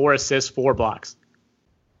 steals, 4 assists, 4 blocks.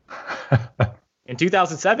 In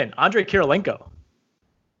 2007, Andrei Kirilenko,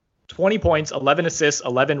 20 points, 11 assists,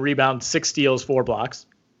 11 rebounds, 6 steals, 4 blocks.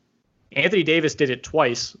 Anthony Davis did it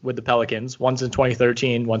twice with the Pelicans, once in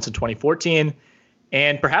 2013, once in 2014.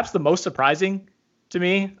 And perhaps the most surprising to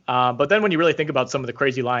me, but then when you really think about some of the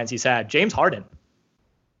crazy lines he's had, James Harden,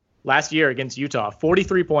 last year against Utah,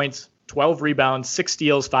 43 points, 12 rebounds, 6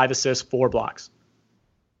 steals, 5 assists, 4 blocks.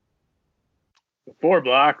 The 4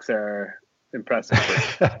 blocks are impressive.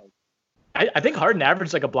 I think Harden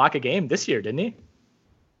averaged like a block a game this year, didn't he?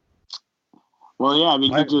 Well, yeah, I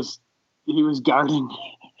mean, he was guarding.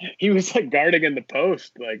 He was like guarding in the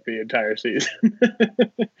post like the entire season.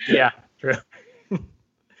 Yeah, true.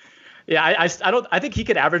 Yeah, I think he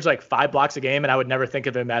could average like 5 blocks a game, and I would never think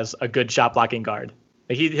of him as a good shot blocking guard.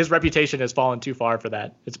 Like his reputation has fallen too far for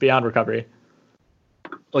that. It's beyond recovery.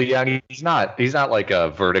 Well, yeah, he's not like a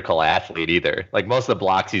vertical athlete either. Like most of the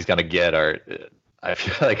blocks he's going to get are, I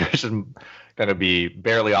feel like, are just going to be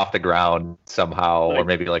barely off the ground somehow, or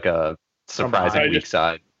maybe like a surprising weak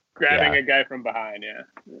side. Grabbing a guy from behind,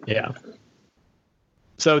 Yeah.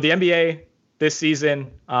 So the NBA this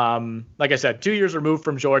season, like I said, 2 years removed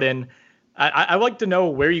from Jordan. I'd like to know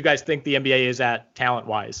where you guys think the NBA is at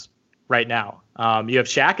talent-wise right now. You have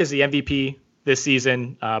Shaq as the MVP this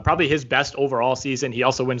season, probably his best overall season. He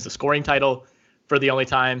also wins the scoring title for the only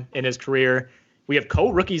time in his career. We have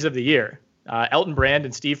co-rookies of the year, Elton Brand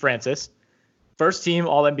and Steve Francis. First team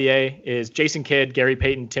All-NBA is Jason Kidd, Gary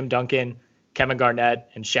Payton, Tim Duncan, Kevin Garnett,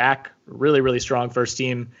 and Shaq. Really, really strong first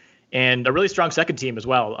team. And a really strong second team as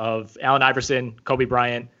well of Allen Iverson, Kobe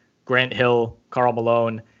Bryant, Grant Hill, Karl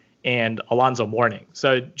Malone, and Alonzo Mourning.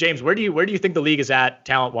 So, James, where do you think the league is at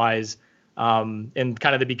talent-wise in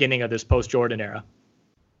kind of the beginning of this post-Jordan era?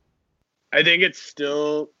 I think it's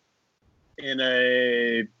still in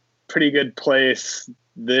a pretty good place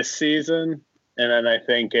this season, and then I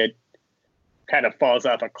think it kind of falls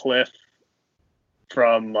off a cliff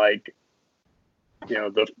from like, you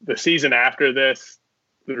know, the season after this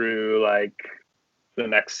through like the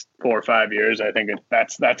next 4 or 5 years. I think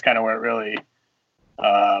that's kind of where it really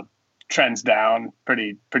trends down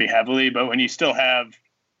pretty heavily. But when you still have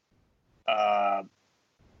guys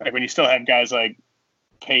like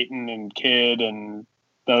Peyton and Kidd and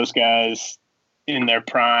those guys in their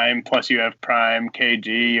prime, plus you have prime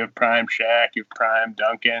KG, you have prime Shaq, you have prime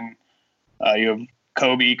Duncan, you have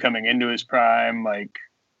Kobe coming into his prime. Like,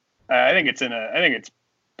 I think it's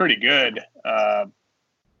pretty good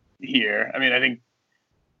here. I mean, I think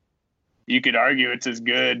you could argue it's as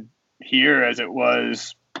good here as it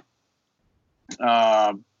was,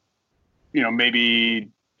 you know, maybe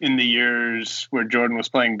in the years where Jordan was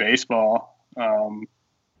playing baseball.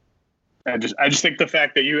 I just think the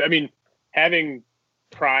fact that having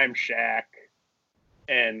prime Shaq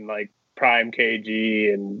and like prime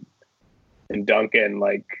KG and Duncan,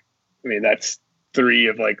 like, I mean, that's 3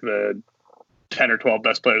 of like the 10 or 12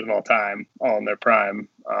 best players of all time, all in their prime.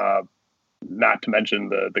 Not to mention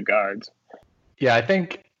the guards. Yeah, I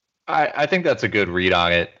think that's a good read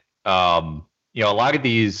on it. You know, a lot of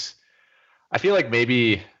these, I feel like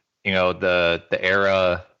maybe, you know, the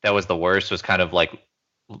era that was the worst was kind of like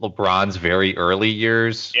LeBron's very early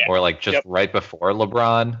years, or like just right before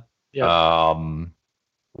LeBron,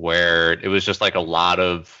 where it was just like a lot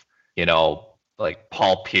of, you know, like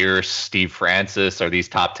Paul Pierce, Steve Francis are these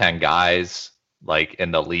top 10 guys like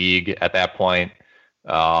in the league at that point.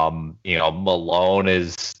 You know, Malone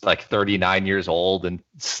is like 39 years old and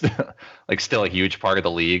like still a huge part of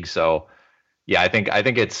the league. So yeah, I think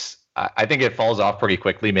it falls off pretty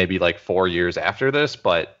quickly, maybe like 4 years after this,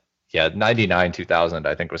 but yeah, 99, 2000,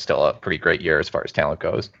 I think was still a pretty great year as far as talent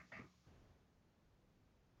goes.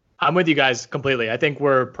 I'm with you guys completely. I think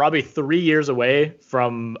we're probably 3 years away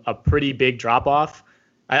from a pretty big drop off.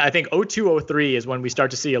 I think 02-03 is when we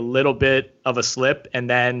start to see a little bit of a slip. And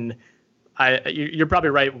then you're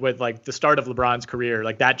probably right with like the start of LeBron's career,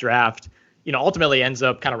 like that draft, you know, ultimately ends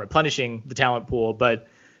up kind of replenishing the talent pool, but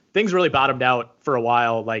things really bottomed out for a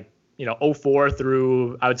while, like, you know, 04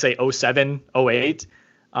 through, I would say 07, 08.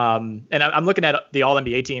 And I'm looking at the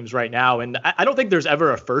All-NBA teams right now, and I don't think there's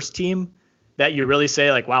ever a first team that you really say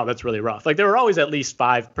like, wow, that's really rough. Like there were always at least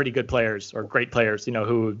 5 pretty good players or great players, you know,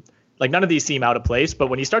 who like none of these seem out of place. But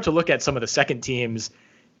when you start to look at some of the second teams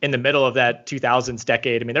in the middle of that 2000s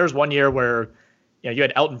decade, I mean, there was one year where, you know, you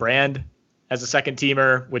had Elton Brand as a second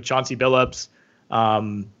teamer with Chauncey Billups.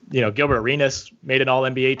 You know, Gilbert Arenas made an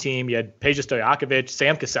All-NBA team. You had Peja Stojakovic.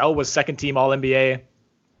 Sam Cassell was second team All-NBA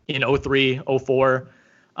in 03, 04.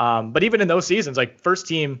 But even in those seasons, like first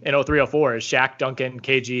team in 03, 04 is Shaq, Duncan,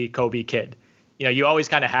 KG, Kobe, Kidd. You know, you always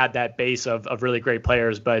kind of had that base of really great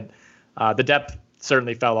players, but the depth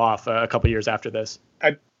certainly fell off a couple years after this.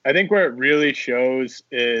 I think where it really shows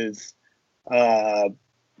is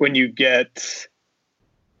when you get,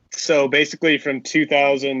 so basically from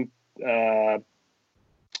 2000,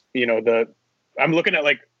 you know, I'm looking at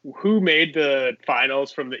like who made the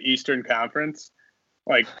finals from the Eastern Conference.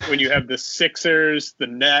 Like when you have the Sixers, the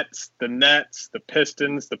Nets, the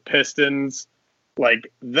Pistons,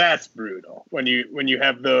 like that's brutal. When you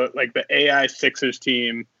have the AI Sixers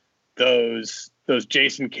team, those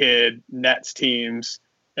Jason Kidd Nets teams,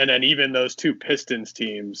 and then even those 2 Pistons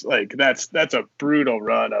teams, like that's a brutal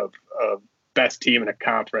run of best team in a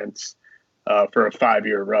conference for a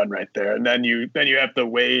 5-year run right there. And then you have the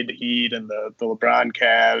Wade Heat and the LeBron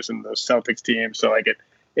Cavs and the Celtics teams. So like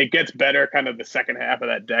it gets better kind of the second half of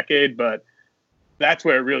that decade, but that's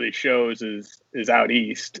where it really shows is out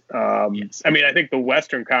east. Yes. I mean, I think the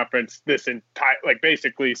Western Conference, this entire, like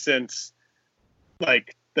basically since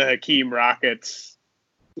like the Hakeem Rockets,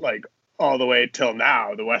 like all the way till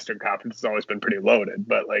now, the Western Conference has always been pretty loaded,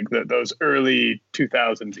 but like those early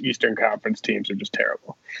 2000s Eastern Conference teams are just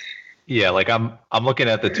terrible. Yeah, like I'm looking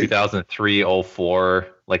at the 2003-04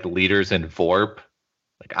 like leaders in VORP.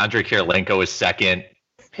 Like Andre Kirilenko is second,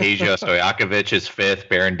 Peja Stojakovic is 5th,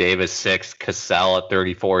 Baron Davis 6th, Cassell at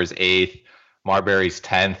 34 is 8th, Marbury's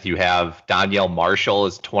 10th. You have Donyell Marshall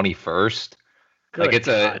is 21st. Good like it's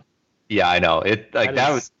God. I know it. Like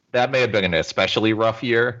that may have been an especially rough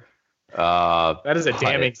year. That is a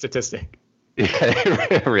damning statistic. Yeah,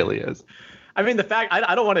 it really is. I mean, the fact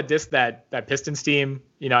I don't want to diss that Pistons team.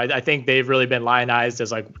 You know, I think they've really been lionized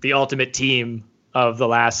as like the ultimate team of the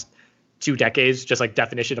last 2 decades, just like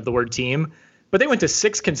definition of the word team. But they went to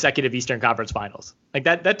 6 consecutive Eastern Conference Finals. Like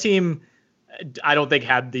that team, I don't think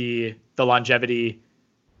had the longevity.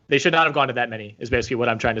 They should not have gone to that many, is basically what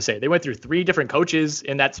I'm trying to say. They went through 3 different coaches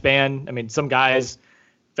in that span. I mean, some guys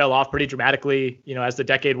fell off pretty dramatically, you know, as the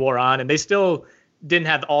decade wore on, and they still didn't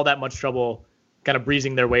have all that much trouble kind of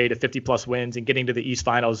breezing their way to 50-plus wins and getting to the East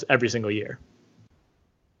Finals every single year.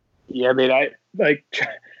 Yeah, I mean, I like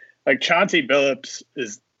Chauncey Billups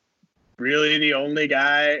is really the only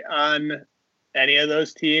guy on any of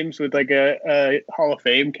those teams with like a Hall of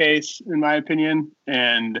Fame case, in my opinion.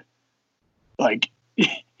 And like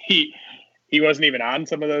he wasn't even on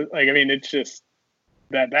some of those. Like, I mean, it's just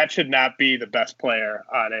that should not be the best player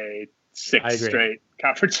on a 6 straight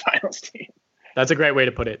conference finals team. That's a great way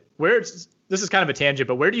to put it. This is kind of a tangent,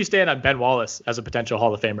 but where do you stand on Ben Wallace as a potential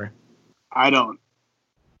Hall of Famer? I don't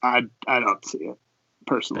see it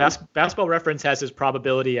personally. Basketball Reference has his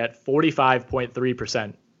probability at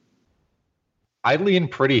 45.3%. I lean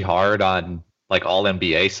pretty hard on like all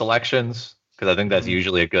NBA selections because I think that's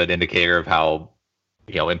usually a good indicator of how,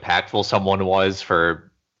 you know, impactful someone was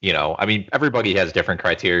for, you know, I mean, everybody has different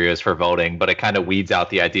criteria for voting, but it kind of weeds out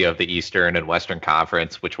the idea of the Eastern and Western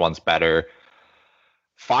Conference, which one's better.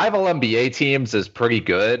 5 All-NBA teams is pretty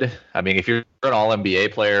good. I mean, if you're an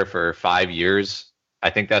All-NBA player for 5 years,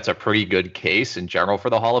 I think that's a pretty good case in general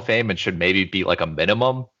for the Hall of Fame and should maybe be like a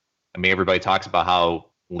minimum. I mean, everybody talks about how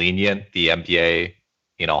lenient the NBA,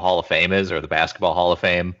 you know, Hall of Fame is, or the Basketball Hall of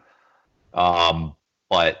Fame.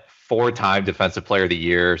 But 4-time Defensive Player of the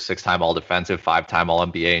Year, 6-time All-Defensive, 5-time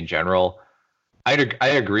All-NBA in general. I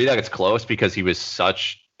agree that it's close because he was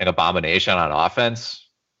such an abomination on offense,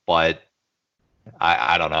 but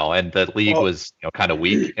I don't know. And the league was, you know, kind of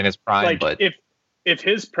weak in his prime. Like but if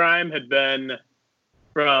his prime had been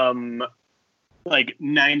from like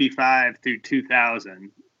 95 through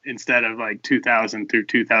 2000 instead of like 2000 through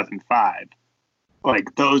 2005,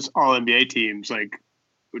 like those All-NBA teams, like,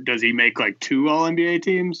 does he make like 2 All-NBA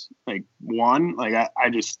teams? Like 1? Like I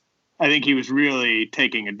think he was really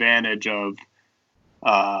taking advantage of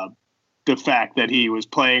the fact that he was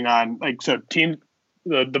playing on like, so teams.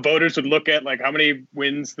 The voters would look at like how many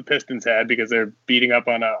wins the Pistons had because they're beating up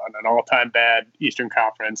on an all-time bad Eastern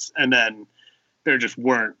Conference, and then there just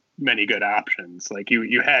weren't many good options. Like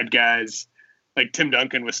you had guys like Tim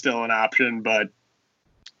Duncan was still an option, but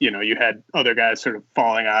you know, you had other guys sort of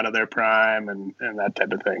falling out of their prime and that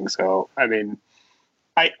type of thing. So I mean,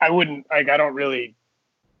 I wouldn't like, I don't really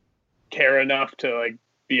care enough to like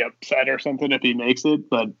be upset or something if he makes it,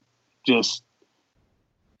 but just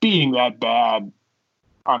being that bad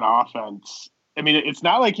on offense. I mean, it's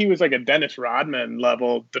not like he was like a Dennis Rodman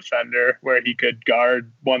level defender where he could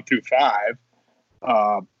guard 1 through 5.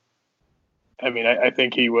 I mean, I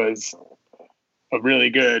think he was a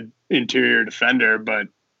really good interior defender, but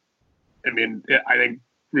I mean, I think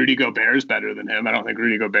Rudy Gobert is better than him. I don't think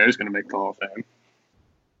Rudy Gobert is going to make the Hall of Fame.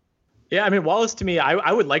 Yeah, I mean, Wallace to me,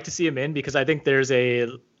 I would like to see him in because I think there's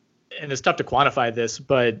and it's tough to quantify this,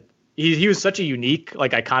 but he was such a unique,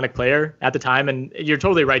 like iconic player at the time. And you're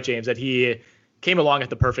totally right, James, that he came along at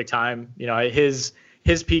the perfect time. You know, his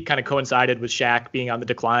peak kind of coincided with Shaq being on the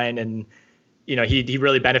decline. And, you know, he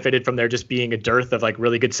really benefited from there just being a dearth of like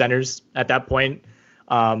really good centers at that point.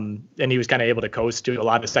 And he was kind of able to coast to a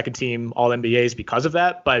lot of second team All-NBAs because of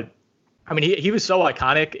that. But I mean, he was so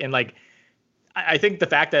iconic. And like, I think the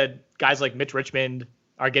fact that guys like Mitch Richmond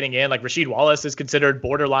are getting in, like Rasheed Wallace is considered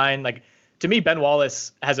borderline, like, to me, Ben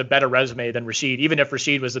Wallace has a better resume than Rasheed, even if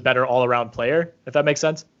Rasheed was a better all-around player, if that makes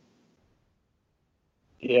sense.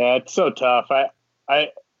 Yeah, it's so tough. I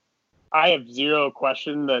have zero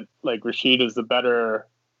question that like Rasheed is the better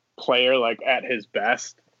player, like at his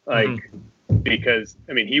best, like because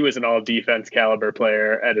I mean he was an all-defense caliber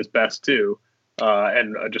player at his best too,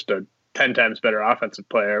 and just a 10 times better offensive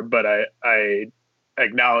player. But I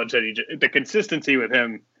acknowledge that the consistency with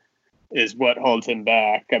him is what holds him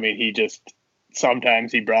back. I mean, he just,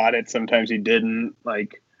 sometimes he brought it, sometimes he didn't.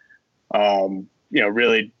 Like, you know,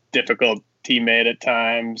 really difficult teammate at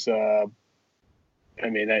times. I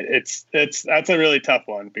mean, that's a really tough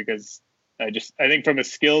one because I think from a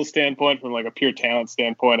skills standpoint, from like a pure talent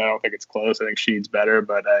standpoint, I don't think it's close. I think Sheed's better,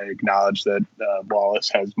 but I acknowledge that Wallace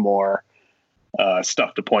has more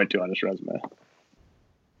stuff to point to on his resume.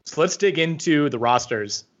 So let's dig into the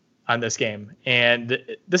rosters on this game. And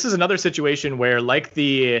this is another situation where, like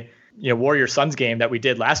the Warriors Suns game that we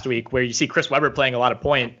did last week, where you see Chris Webber playing a lot of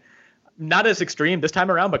point. Not as extreme this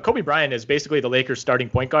time around, but Kobe Bryant is basically the Lakers starting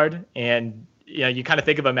point guard. And, you kind of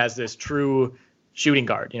think of him as this true shooting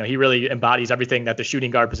guard. He really embodies everything that the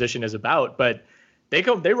shooting guard position is about. But they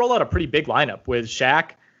roll out a pretty big lineup with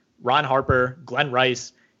Shaq, Ron Harper, Glenn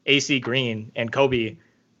Rice, AC Green, and Kobe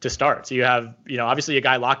to start. So you have, obviously a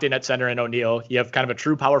guy locked in at center in O'Neal. You have kind of a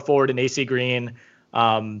true power forward in AC Green,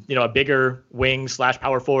 a bigger wing /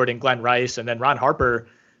 power forward in Glenn Rice, and then Ron Harper,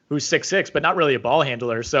 who's 6'6", but not really a ball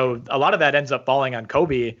handler. So a lot of that ends up falling on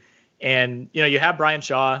Kobe. And, you have Brian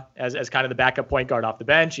Shaw as kind of the backup point guard off the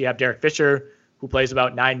bench. You have Derek Fisher, who plays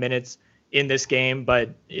about 9 minutes in this game.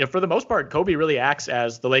 But, for the most part, Kobe really acts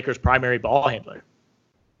as the Lakers' primary ball handler.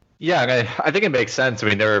 Yeah, I think it makes sense. I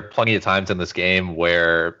mean, there are plenty of times in this game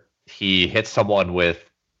where he hits someone with,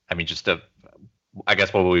 I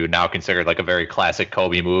guess what we would now consider like a very classic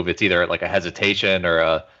Kobe move. It's either like a hesitation or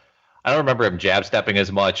I don't remember him jab stepping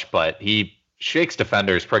as much, but he shakes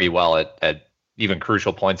defenders pretty well at even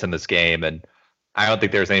crucial points in this game. And I don't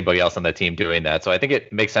think there's anybody else on the team doing that. So I think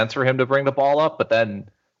it makes sense for him to bring the ball up. But then,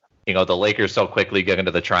 the Lakers so quickly get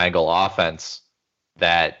into the triangle offense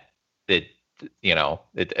that it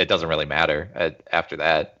doesn't really matter after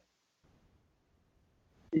that.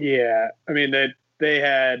 Yeah. I mean, they're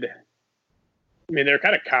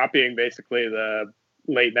kind of copying basically the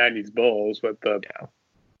late 90s Bulls with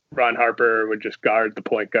Ron Harper would just guard the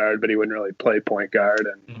point guard, but he wouldn't really play point guard.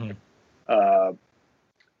 And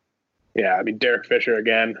Derek Fisher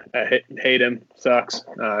again, I hate him, sucks.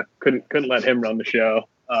 Couldn't let him run the show.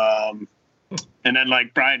 And then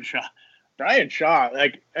like Brian Shaw,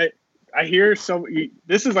 like I hear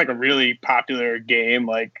this is like a really popular game,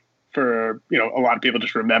 like for, a lot of people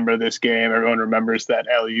just remember this game. Everyone remembers that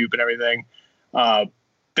alley-oop and everything.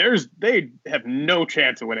 They have no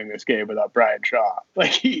chance of winning this game without Brian Shaw.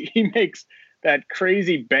 Like he makes that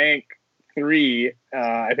crazy bank three,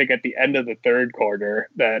 I think at the end of the third quarter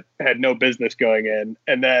that had no business going in.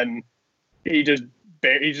 And then he just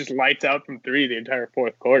lights out from three the entire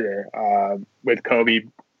fourth quarter, with Kobe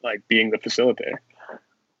like being the facilitator.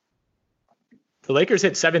 The Lakers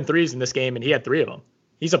hit 7 threes in this game and he had 3 of them.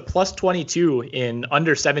 He's a plus 22 in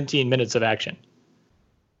under 17 minutes of action.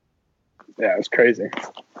 Yeah, it was crazy.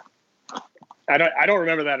 I don't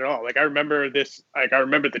remember that at all. Like I remember this. Like I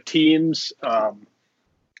remember the teams. I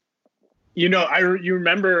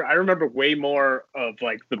remember way more of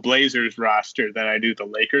like the Blazers roster than I do the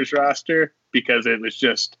Lakers roster because it was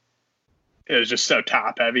just so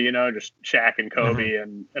top heavy. Just Shaq and Kobe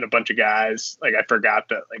and a bunch of guys. Like I forgot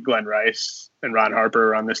that like Glenn Rice and Ron Harper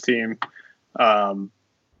were on this team. But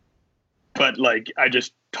like I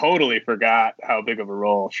just totally forgot how big of a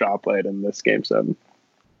role Shaw played in this Game 7.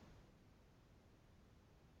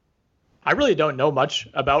 I really don't know much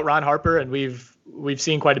about Ron Harper, and we've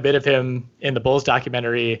seen quite a bit of him in the Bulls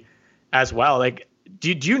documentary as well. Like,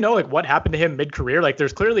 do you know like what happened to him mid-career? Like,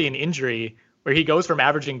 there's clearly an injury where he goes from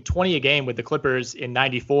averaging 20 a game with the Clippers in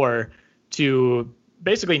 '94 to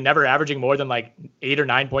basically never averaging more than like 8 or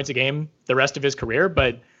 9 points a game the rest of his career.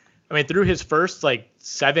 But I mean, through his first like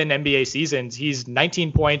 7 NBA seasons, he's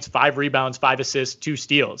 19 points, 5 rebounds, 5 assists, 2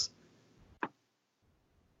 steals.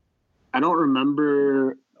 I don't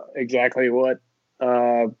remember exactly what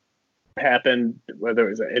happened, whether it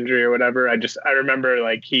was an injury or whatever. I remember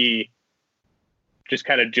like he just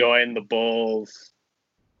kind of joined the Bulls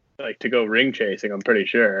like to go ring chasing, I'm pretty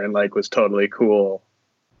sure, and like was totally cool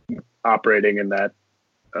operating in that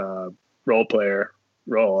role player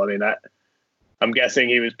role. I mean, I'm guessing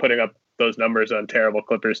he was putting up those numbers on terrible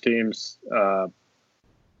Clippers teams.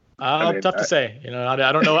 Tough to say.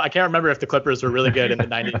 I don't know. I can't remember if the Clippers were really good in the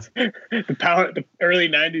 90s. the early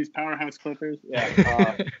 90s powerhouse Clippers.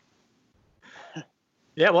 Yeah.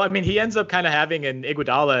 Yeah. Well, I mean, he ends up kind of having an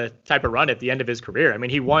Iguodala type of run at the end of his career. I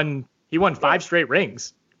mean, he won 5 straight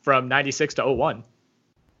rings from 96 to 01.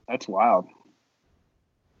 That's wild.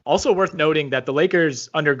 Also worth noting that the Lakers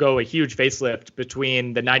undergo a huge facelift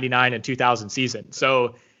between the 99 and 2000 season.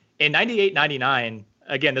 So in 98-99,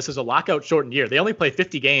 again, this is a lockout shortened year. They only play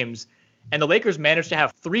 50 games, and the Lakers managed to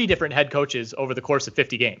have 3 different head coaches over the course of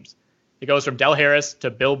 50 games. It goes from Del Harris to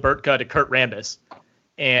Bill Burtka to Kurt Rambis.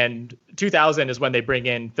 And 2000 is when they bring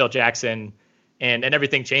in Phil Jackson and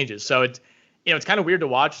everything changes. So it's kind of weird to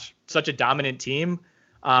watch such a dominant team.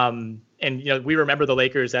 And we remember the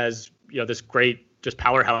Lakers as, this great just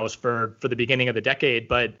powerhouse for the beginning of the decade.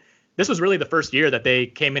 But this was really the first year that they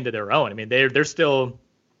came into their own. I mean, they're still,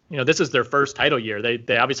 this is their first title year.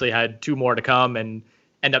 They obviously had 2 more to come and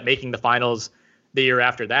end up making the finals the year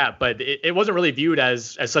after that. But it wasn't really viewed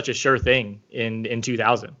as such a sure thing in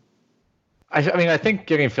 2000. I think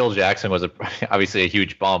getting Phil Jackson was obviously a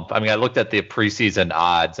huge bump. I mean, I looked at the preseason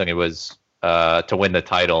odds, and it was to win the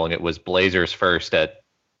title, and it was Blazers first at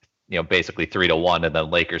basically 3-1, and then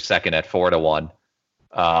Lakers second at 4-1.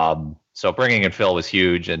 So bringing in Phil was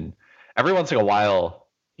huge, and every once in a while,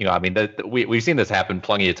 we've seen this happen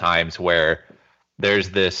plenty of times where there's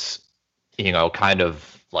this, kind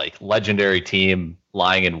of like legendary team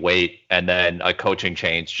lying in wait, and then a coaching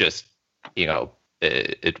change just,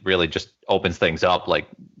 it really just opens things up. Like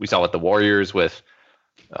we saw with the Warriors with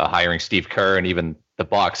hiring Steve Kerr, and even the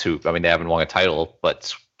Bucks, who, they haven't won a title,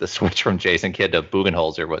 but the switch from Jason Kidd to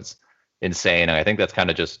Budenholzer was insane. And I think that's kind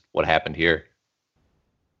of just what happened here.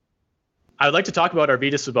 I would like to talk about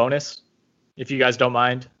Arvydas Sabonis, if you guys don't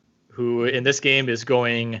mind, who in this game is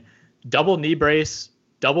going double knee brace,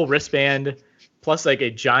 double wristband, plus like a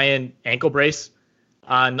giant ankle brace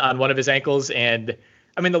on one of his ankles. And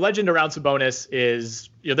the legend around Sabonis is,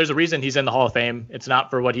 there's a reason he's in the Hall of Fame. It's not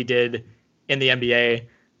for what he did in the NBA.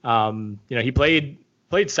 He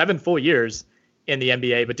played 7 full years in the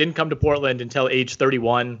NBA, but didn't come to Portland until age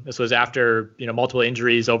 31. This was after, multiple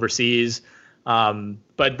injuries overseas.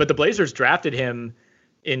 But the Blazers drafted him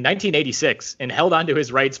in 1986 and held on to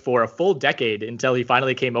his rights for a full decade until he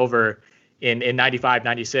finally came over in 95,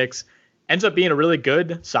 96. Ends up being a really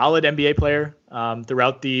good, solid NBA player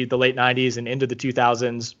throughout the late 90s and into the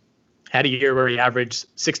 2000s. Had a year where he averaged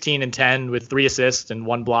 16 and 10 with 3 assists and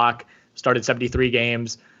 1 block, started 73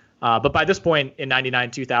 games. But by this point in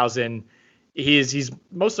 99, 2000, he's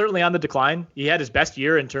most certainly on the decline. He had his best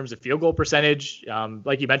year in terms of field goal percentage.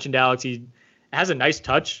 Like you mentioned, Alex, he has a nice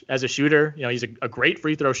touch as a shooter. He's a great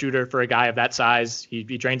free throw shooter for a guy of that size. He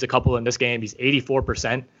drains a couple in this game. He's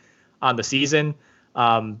 84% on the season.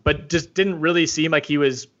 But just didn't really seem like he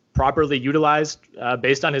was properly utilized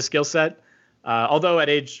based on his skill set. Although at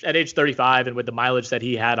age 35 and with the mileage that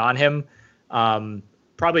he had on him,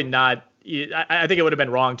 probably not. I think it would have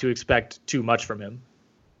been wrong to expect too much from him.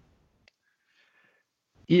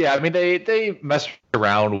 Yeah, they messed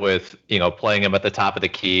around with, playing him at the top of the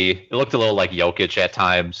key. It looked a little like Jokic at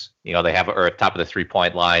times. They have at top of the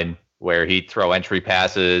 3-point line where he'd throw entry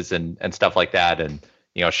passes and stuff like that. And,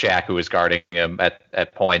 Shaq, who was guarding him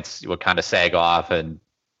at points, would kind of sag off, and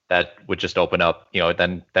that would just open up,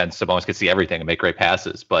 then Sabonis could see everything and make great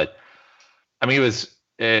passes. But it was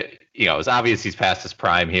obvious he's past his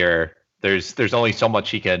prime here. There's only so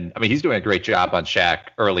much he can. He's doing a great job on Shaq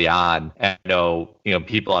early on. And I know,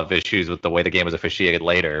 people have issues with the way the game was officiated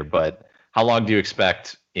later, but how long do you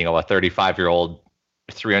expect, a 35-year-old,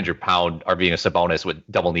 300-pound Arvydas Sabonis with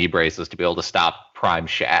double knee braces to be able to stop prime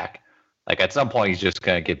Shaq? Like at some point he's just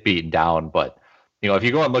going to get beaten down. But, if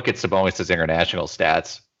you go and look at Sabonis's international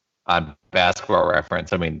stats on Basketball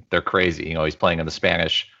Reference, they're crazy. He's playing in the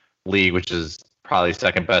Spanish league, which is probably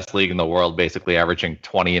second best league in the world, basically averaging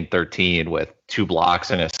 20 and 13 with 2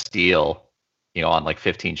 blocks and a steal, on like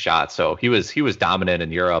 15 shots. So he was dominant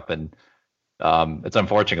in Europe, and it's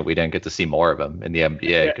unfortunate we didn't get to see more of him in the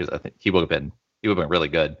NBA, because I think he would have been really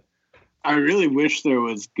good. I really wish there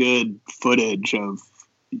was good footage of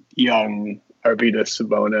young Arvydas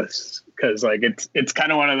Sabonis, because it's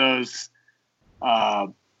kind of one of those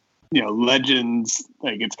legends.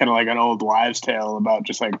 Like it's kind of like an old wives' tale about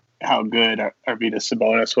just like how good Arvydas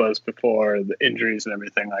Sabonis was before the injuries and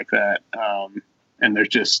everything like that. And there's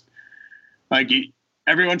just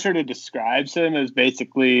everyone sort of describes him as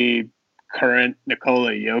basically current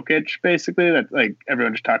Nikola Jokic, basically. That like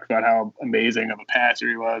everyone just talks about how amazing of a passer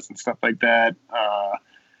he was and stuff like that.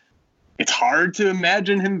 It's hard to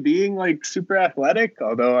imagine him being like super athletic,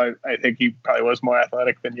 although I think he probably was more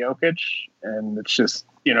athletic than Jokic. And it's just,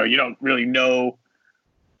 you don't really know.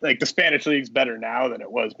 Like the Spanish league's better now than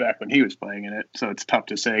it was back when he was playing in it. So it's tough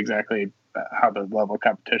to say exactly how the level of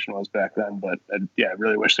competition was back then. But I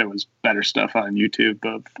really wish there was better stuff on YouTube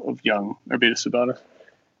of young Arvydas Sabonis.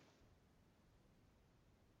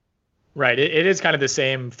 Right. It is kind of the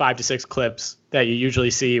same 5 to 6 clips that you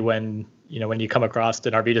usually see when you come across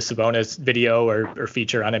an Arvydas Sabonis video or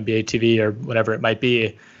feature on NBA TV or whatever it might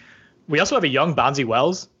be. We also have a young Bonzi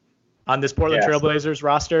Wells on this Portland Trailblazers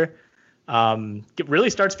roster. Really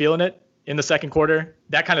starts feeling it in the second quarter.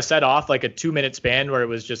 That kind of set off like a 2-minute span where it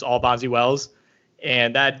was just all Bonzi Wells.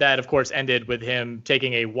 And that of course ended with him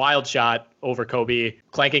taking a wild shot over Kobe,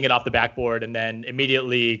 clanking it off the backboard, and then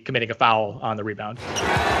immediately committing a foul on the rebound.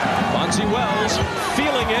 Bonzi Wells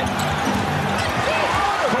feeling it.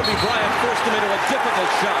 Kobe Bryant forced him into a difficult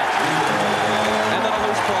shot. And then a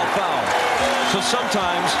loose ball foul. So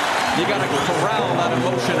sometimes you got to corral that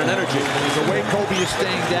emotion and energy. The way Kobe is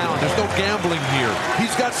staying down, there's no gambling here.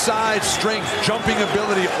 He's got size, strength, jumping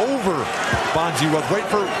ability over Bonzi Wells. Wait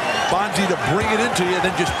for Bonzi to bring it into you and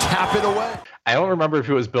then just tap it away. I don't remember if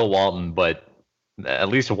it was Bill Walton, but at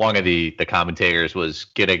least one of the commentators was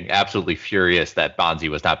getting absolutely furious that Bonzi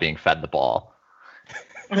was not being fed the ball.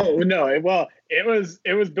 Oh no! Well, it was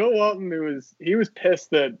Bill Walton he was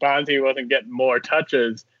pissed that Bonzi wasn't getting more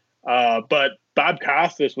touches, but Bob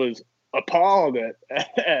Costas was appalled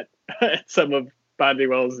at some of Bonzi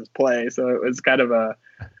Wells' play. So it was kind of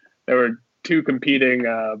there were two competing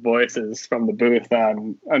voices from the booth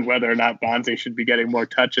on whether or not Bonzi should be getting more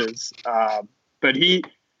touches. But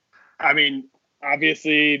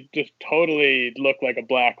obviously just totally looked like a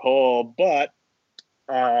black hole. But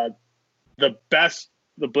the best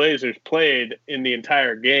the Blazers played in the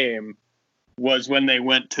entire game was when they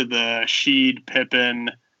went to the Sheed,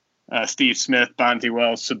 Pippen, Steve Smith, Bonzi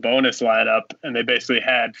Wells, Sabonis lineup, and they basically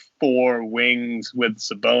had 4 wings with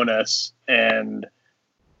Sabonis, and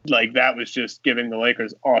like that was just giving the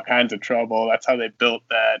Lakers all kinds of trouble. That's how they built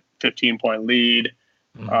that 15-point lead.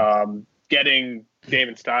 Getting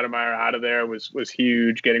Damon Stoudemire out of there was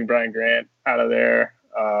huge. Getting Brian Grant out of there,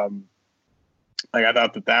 I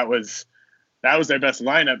thought that was their best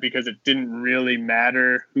lineup because it didn't really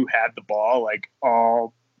matter who had the ball. Like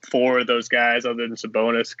all 4 of those guys, other than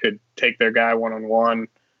Sabonis, could take their guy one-on-one,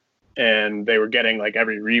 and they were getting like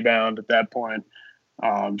every rebound at that point.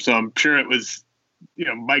 So I'm sure it was,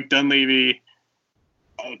 Mike Dunleavy.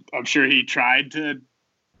 I'm sure he tried to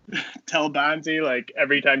tell Bonzi, like,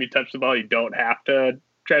 every time you touch the ball, you don't have to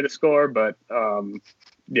try to score. But I'm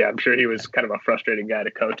sure he was kind of a frustrating guy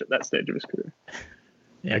to coach at that stage of his career.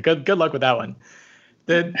 Yeah, good luck with that one.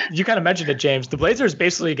 You kind of mentioned it, James. The Blazers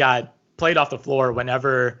basically got played off the floor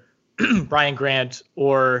whenever Brian Grant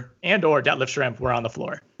or Detlef Schrempf were on the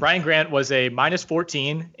floor. Brian Grant was a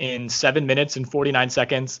 -14 in 7 minutes and 49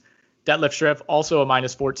 seconds. Detlef Schrempf also a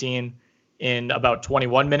 -14 in about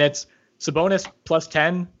 21 minutes. Sabonis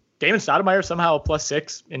 +10. Damon Stoudemire somehow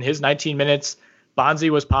 +6 in his 19 minutes.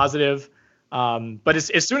 Bonzi was positive. But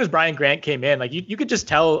as soon as Brian Grant came in, like you could just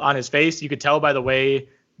tell on his face, you could tell by the way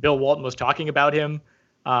Bill Walton was talking about him,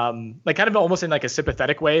 like kind of almost in like a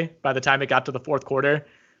sympathetic way by the time it got to the fourth quarter.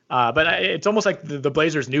 But it's almost like the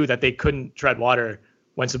Blazers knew that they couldn't tread water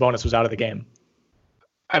when Sabonis was out of the game.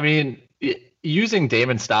 I mean, using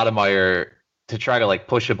Damon Stoudemire to try to like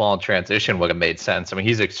push a ball in transition would have made sense. I mean,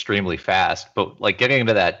 he's extremely fast, but like getting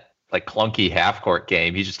into that like clunky half court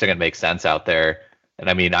game, he just didn't make sense out there. And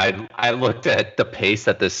I mean, I looked at the pace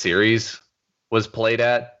that this series was played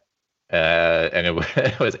at, and it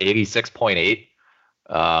was 86.8,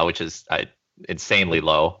 which is insanely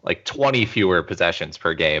low, like 20 fewer possessions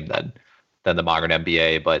per game than the modern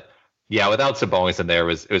NBA. But yeah, without Sabonis in there,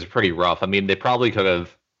 it was pretty rough. I mean, they probably could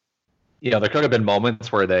have, there could have been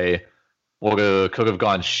moments where they could have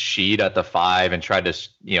gone Sheed at the 5 and tried to,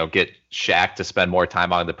 get Shaq to spend more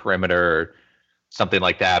time on the perimeter or something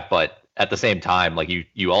like that. But at the same time, like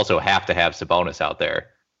you also have to have Sabonis out there.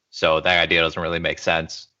 So that idea doesn't really make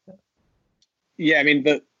sense. Yeah, I mean,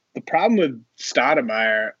 the problem with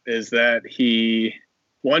Stoudemire is that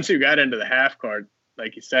once you got into the half court,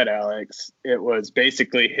 like you said, Alex, it was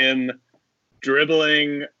basically him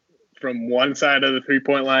dribbling from one side of the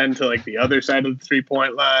 3-point line to like the other side of the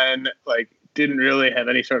 3-point line. Like, didn't really have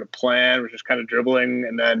any sort of plan, was just kind of dribbling.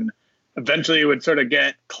 And then eventually he would sort of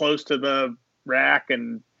get close to the rack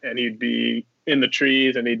and he'd be in the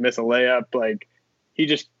trees and he'd miss a layup. Like, he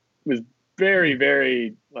just was very,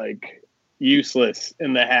 very like useless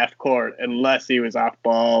in the half court unless he was off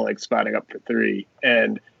ball, like spotting up for 3.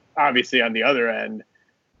 And obviously on the other end,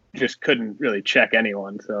 just couldn't really check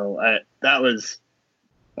anyone. So that was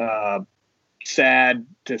sad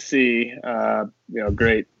to see.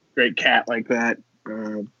 Great cat like that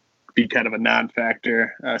be kind of a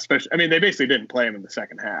non-factor. Especially, I mean, they basically didn't play him in the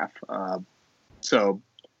second half. So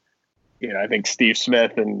I think Steve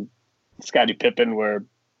Smith and Scottie Pippen were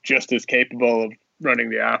just as capable of running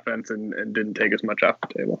the offense and didn't take as much off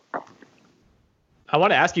the table. I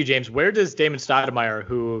want to ask you, James, where does Damon Stoudemire,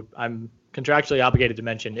 who I'm contractually obligated to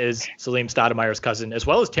mention is Salim Stoudemire's cousin, as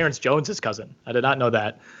well as Terrence Jones's cousin? I did not know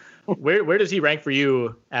that. Where does he rank for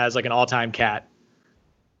you as like an all-time cat?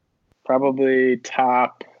 Probably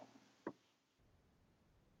top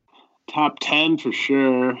 10 for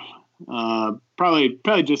sure. Probably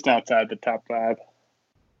just outside the top 5.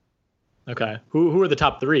 Okay. Who are the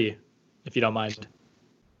top 3, if you don't mind?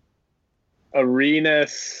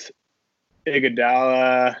 Arenas,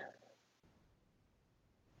 Iguodala,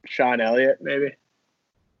 Sean Elliott, maybe.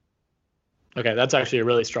 Okay, that's actually a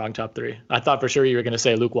really strong top 3. I thought for sure you were going to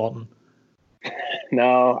say Luke Walton.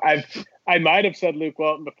 No, I might have said Luke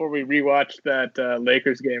Walton before we rewatched that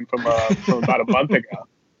Lakers game from about a month ago.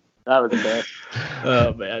 That was embarrassing.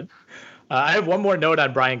 Oh, man. I have one more note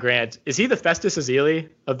on Brian Grant. Is he the Festus Ezeli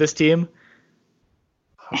of this team?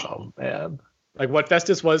 Oh, man. Like what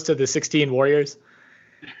Festus was to the 16 Warriors?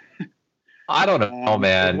 I don't know,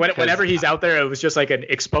 man. Whenever he's out there, it was just like an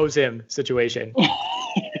expose him situation.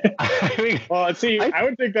 I mean, well, see, I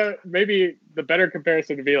would think that maybe the better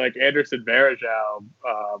comparison would be like Anderson Varejao,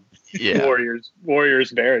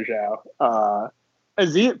 Warriors Varejao.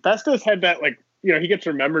 Festus had that, like, you know, he gets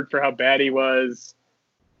remembered for how bad he was.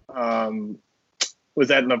 Was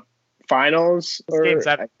that in the finals? Game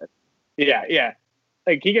 7. Yeah.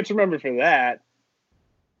 Like, he gets remembered for that.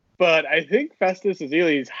 But I think Festus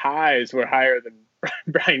Ezeli's highs were higher than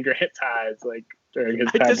Brian Grant's highs, like, during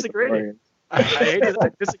his time. I disagree. I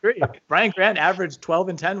disagree. Brian Grant averaged 12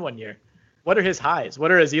 and 10 one year. What are his highs?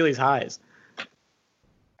 What are Ezeli's highs?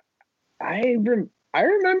 I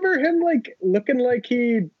remember him like looking like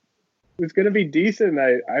he was going to be decent.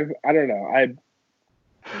 I don't know.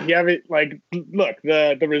 Look,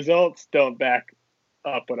 the results don't back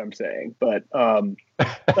up what I'm saying, but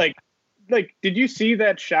like, did you see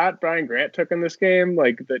that shot Brian Grant took in this game?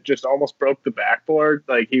 Like, that just almost broke the backboard.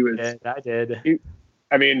 Like, he was. Yeah, I did.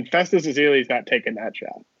 Festus Ezeli's not taking that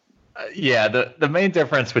shot. Yeah, the main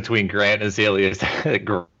difference between Grant and Ezeli is that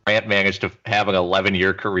Grant managed to have an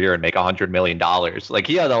 11-year career and make $100 million. Like,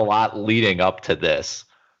 he had a lot leading up to this.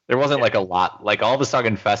 There wasn't like a lot. Like, all of a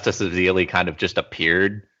sudden, Festus Ezeli kind of just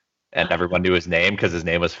appeared, and everyone knew his name because his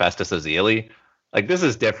name was Festus Ezeli. Like, this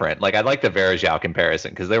is different. Like, I like the Varejao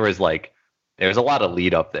comparison because there's a lot of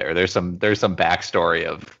lead up there. There's some backstory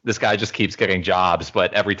of this guy just keeps getting jobs,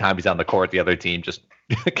 but every time he's on the court, the other team just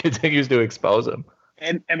continues to expose him.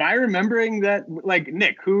 And am I remembering that, like,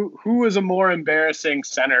 Nick, who was a more embarrassing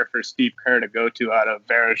center for Steve Kerr to go to out of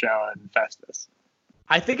Varejao and Festus?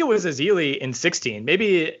 I think it was Ezeli in 16,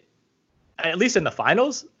 maybe at least in the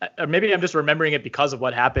finals, or maybe I'm just remembering it because of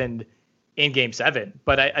what happened in Game 7.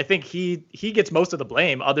 But I think he gets most of the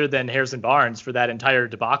blame, other than Harrison Barnes, for that entire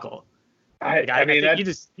debacle. I think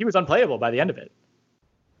he was unplayable by the end of it.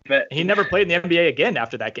 But he never played in the NBA again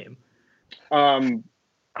after that game.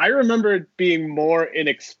 I remember it being more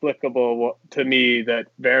inexplicable to me that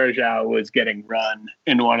Varejao was getting run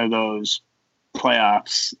in one of those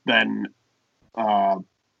playoffs than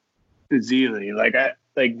Ezeli. Like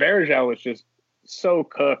Varejao was just so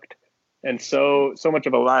cooked and so much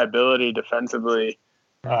of a liability defensively.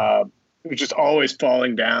 It was just always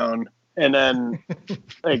falling down. And then,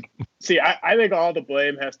 I think all the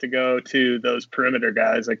blame has to go to those perimeter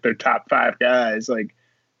guys, like their top 5 guys. Like,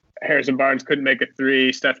 Harrison Barnes couldn't make a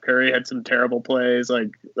 3. Steph Curry had some terrible plays.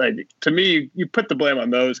 Like to me, you put the blame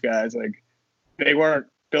on those guys. Like, they weren't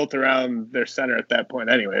built around their center at that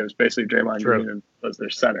point anyway. It was basically Draymond Green was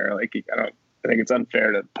their center. Like, I think it's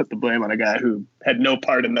unfair to put the blame on a guy who had no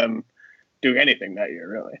part in them doing anything that year,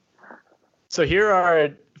 really. So here are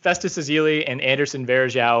Festus Ezeli and Anderson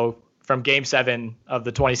Varejao from Game 7 of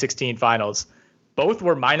the 2016 finals. Both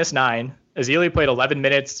were -9. Ezeli played 11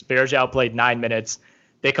 minutes. Varejao played 9 minutes.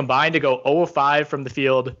 They combined to go 0 of 5 from the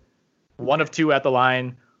field, 1 of 2 at the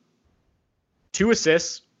line, 2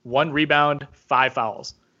 assists, 1 rebound, 5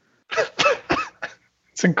 fouls.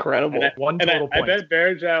 It's incredible. One total point. I bet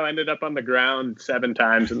Varejao ended up on the ground 7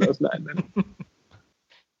 times in those 9 minutes.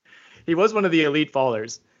 He was one of the elite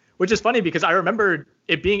fallers, which is funny because I remember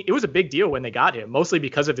it was a big deal when they got him, mostly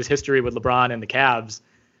because of his history with LeBron and the Cavs.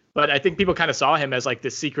 But I think people kind of saw him as like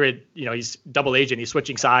this secret, he's double agent. He's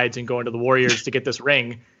switching sides and going to the Warriors to get this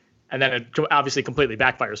ring. And then it obviously completely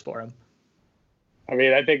backfires for him. I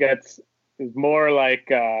mean, I think it's more like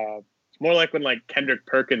when like Kendrick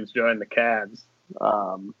Perkins joined the Cavs.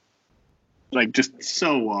 Like, just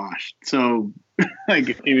so washed. So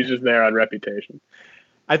like, he was just there on reputation.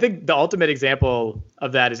 I think the ultimate example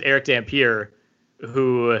of that is Eric Dampier,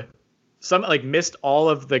 who missed all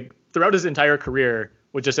of throughout his entire career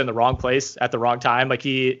was just in the wrong place at the wrong time. Like,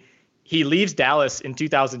 he leaves Dallas in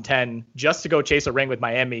 2010 just to go chase a ring with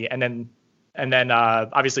Miami, and then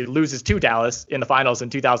obviously loses to Dallas in the finals in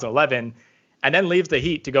 2011, and then leaves the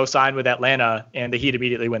Heat to go sign with Atlanta, and the Heat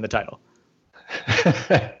immediately win the title.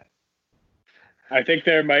 I think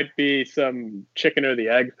there might be some chicken or the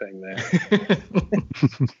egg thing there.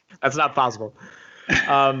 That's not possible.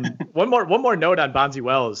 One more note on Bonzi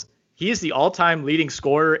Wells. He is the all-time leading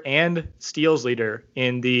scorer and steals leader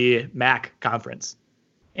in the MAC conference.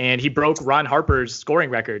 And he broke Ron Harper's scoring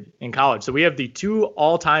record in college. So we have the 2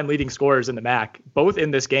 all-time leading scorers in the MAC, both in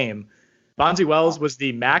this game. Bonzi Wells was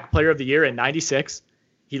the MAC Player of the Year in 96.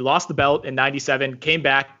 He lost the belt in 97, came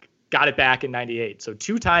back, got it back in 98. So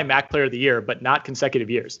 2-time MAC Player of the Year, but not consecutive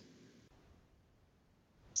years.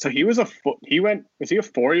 So he was was he a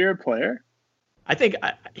 4-year player? I think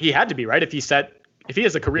he had to be, right? If he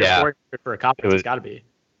has a career scoring for a conference, it's got to be.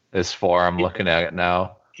 It's 4. I'm looking at it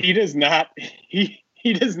now. He does not.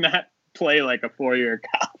 He does not play like a 4-year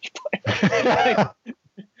college player.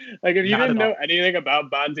 like if you didn't know anything about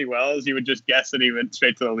Bonzi Wells, you would just guess that he went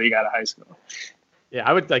straight to the league out of high school. Yeah,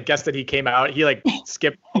 I would guess that he came out. He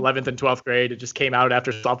skipped 11th and 12th grade. It just came out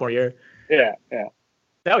after sophomore year. Yeah.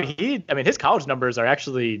 No, his college numbers are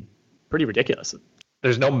actually pretty ridiculous.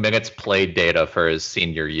 There's no minutes played data for his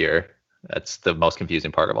senior year. That's the most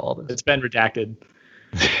confusing part of all of this. It's been redacted.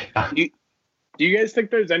 Do you guys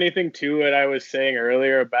think there's anything to what I was saying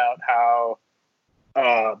earlier about how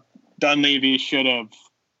Dunleavy should have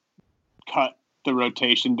cut the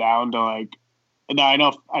rotation down to no, I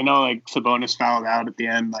know Sabonis fouled out at the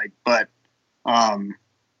end, but I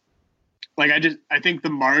think the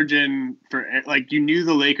margin for you knew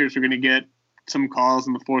the Lakers were going to get some calls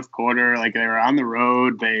in the fourth quarter. They were on the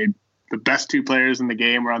road. The best 2 players in the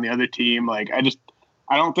game were on the other team. I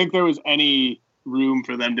don't think there was any room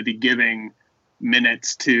for them to be giving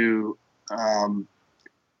minutes to some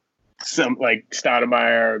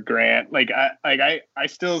Stoudemire or Grant. I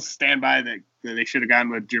still stand by that they should have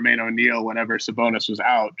gone with Jermaine O'Neal whenever Sabonis was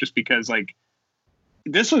out, just because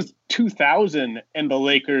this was 2000 and the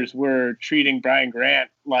Lakers were treating Brian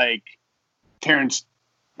Grant like Terrence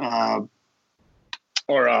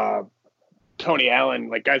or Tony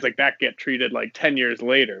Allen, guys like that get treated 10 years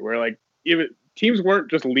later, where even teams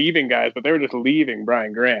weren't just leaving guys, but they were just leaving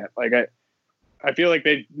Brian Grant. I feel like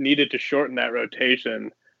they needed to shorten that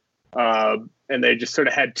rotation, and they just sort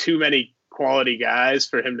of had too many quality guys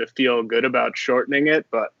for him to feel good about shortening it.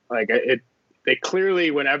 But they clearly,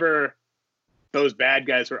 whenever those bad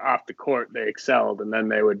guys were off the court, they excelled, and then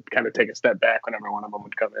they would kind of take a step back whenever one of them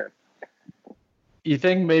would come in. You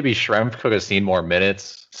think maybe Schrempf could have seen more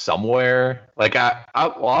minutes somewhere?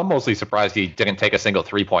 I'm mostly surprised he didn't take a single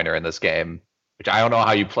 3-pointer in this game, which I don't know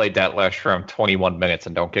how you played that last Schrempf 21 minutes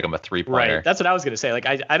and don't kick him a 3-pointer. Right, that's what I was going to say.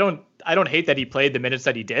 I don't hate that he played the minutes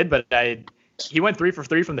that he did, but he went 3 for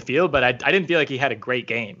 3 from the field, but I didn't feel like he had a great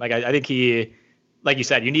game. I think he, like you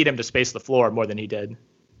said, you need him to space the floor more than he did.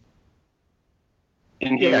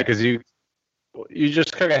 Yeah, because you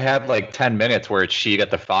just could have had 10 minutes where it's Sheed at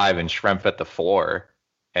the 5 and Schrempf at the 4,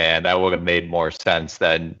 and that would have made more sense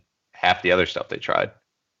than half the other stuff they tried.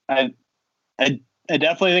 I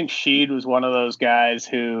definitely think Sheed was one of those guys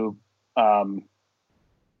who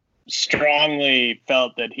strongly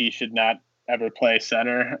felt that he should not ever play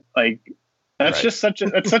center. That's just such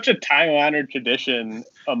a time-honored tradition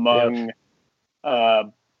among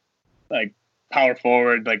power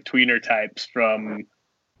forward, tweener types from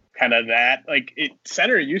kind of that.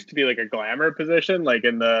 Center used to be a glamour position,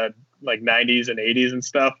 in the 90s and 80s and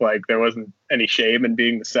stuff. There wasn't any shame in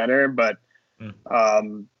being the center, but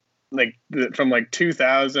from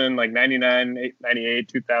 2000, 99, 98,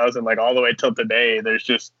 2000, all the way till today, there's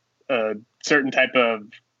just a certain type of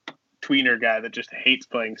tweener guy that just hates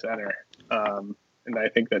playing center. And I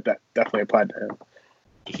think that definitely applied to him.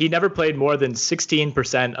 He never played more than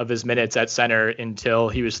 16% of his minutes at center until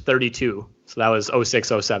he was 32. So that was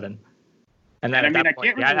 06-07. And then at that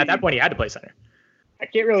point, he had to play center. I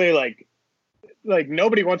can't really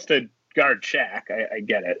nobody wants to guard Shaq. I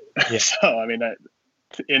get it. Yeah. So,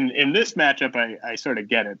 in this matchup, I sort of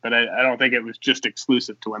get it, but I don't think it was just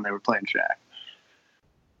exclusive to when they were playing Shaq.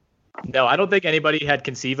 No, I don't think anybody had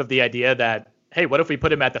conceived of the idea that, hey, what if we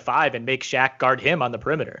put him at the 5 and make Shaq guard him on the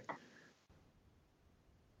perimeter?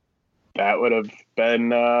 That would have been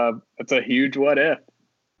that's a huge what if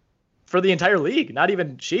for the entire league. Not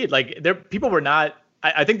even Sheed. People were not.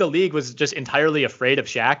 I think the league was just entirely afraid of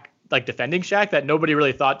Shaq, defending Shaq, that nobody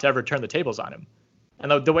really thought to ever turn the tables on him.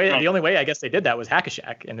 And the only way I guess they did that was hack a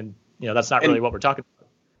Shaq, and that's not really what we're talking about.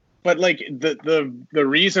 But the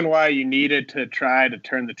reason why you needed to try to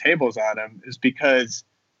turn the tables on him is because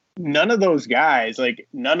none of those guys,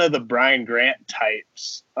 none of the Brian Grant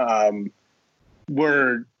types,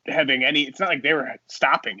 were having any. It's not like they were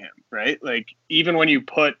stopping him, right? Even when you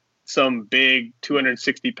put some big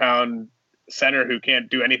 260-pound center who can't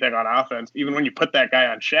do anything on offense, even when you put that guy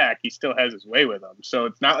on Shaq, he still has his way with him. So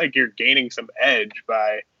it's not like you're gaining some edge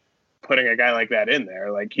by putting a guy like that in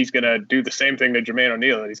there. He's going to do the same thing to Jermaine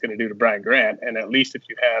O'Neal that he's going to do to Brian Grant. And at least if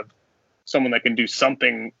you have someone that can do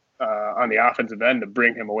something on the offensive end to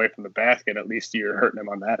bring him away from the basket, at least you're hurting him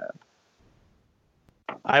on that end.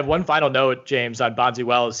 I have one final note, James, on Bonzi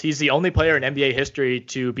Wells. He's the only player in NBA history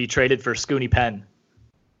to be traded for Scoonie Penn.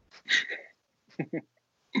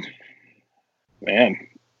 Man,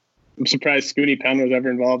 I'm surprised Scoonie Penn was ever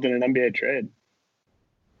involved in an NBA trade.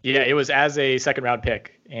 Yeah, it was as a second-round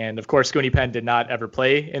pick. And, of course, Scoonie Penn did not ever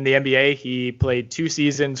play in the NBA. He played 2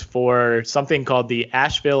 seasons for something called the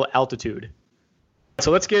Asheville Altitude. So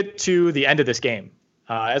let's get to the end of this game.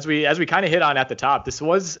 As we kind of hit on at the top, this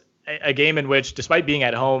was a game in which, despite being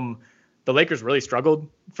at home, the Lakers really struggled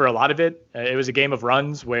for a lot of it. It was a game of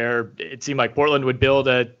runs where it seemed like Portland would build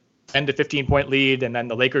a 10 to 15 point lead, and then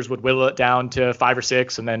the Lakers would whittle it down to 5 or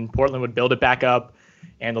 6, and then Portland would build it back up,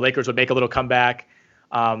 and the Lakers would make a little comeback.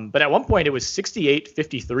 But at one point, it was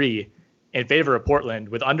 68-53 in favor of Portland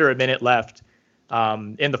with under a minute left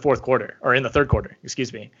in the third quarter,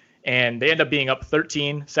 excuse me. And they end up being up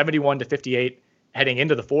 13, 71-58 heading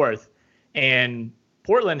into the fourth. And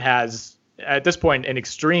Portland has, at this point, an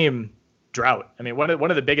extreme drought. I mean, one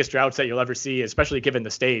of the biggest droughts that you'll ever see, especially given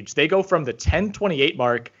the stage. They go from the 10:28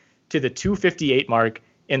 mark to the 2:58 mark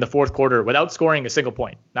in the fourth quarter without scoring a single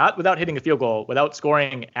point, not without hitting a field goal, without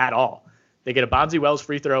scoring at all. They get a Bonzi Wells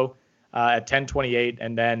free throw at 10:28,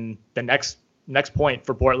 and then the next point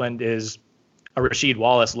for Portland is a Rasheed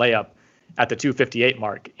Wallace layup at the 2:58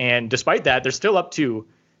 mark. And despite that, they're still up 2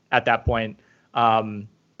 at that point.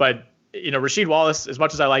 But Rasheed Wallace, as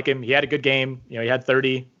much as I like him, he had a good game. He had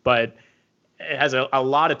 30, but it has a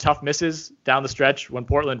lot of tough misses down the stretch when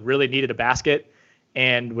Portland really needed a basket.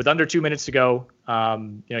 And with under 2 minutes to go,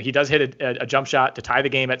 he does hit a jump shot to tie the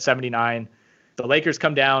game at 79. The Lakers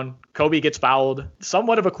come down. Kobe gets fouled.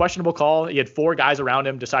 Somewhat of a questionable call. He had 4 guys around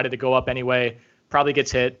him, decided to go up anyway, probably gets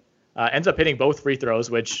hit, ends up hitting both free throws,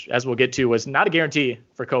 which, as we'll get to, was not a guarantee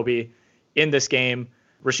for Kobe in this game.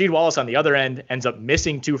 Rasheed Wallace on the other end ends up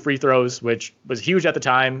missing 2 free throws, which was huge at the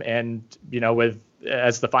time. And,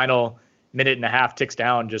 as the final minute and a half ticks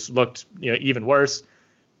down, just looked, even worse.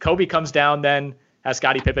 Kobe comes down then, has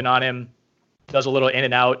Scottie Pippen on him, does a little in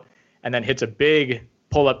and out, and then hits a big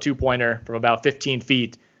pull-up 2-pointer from about 15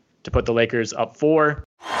 feet to put the Lakers up 4.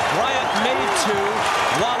 Bryant made 2,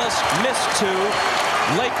 Wallace missed 2,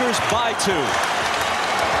 Lakers by 2.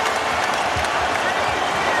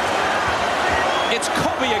 It's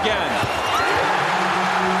Kobe again.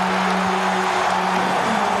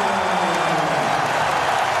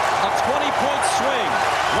 A 20-point swing.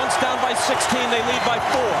 Once down by 16, they lead by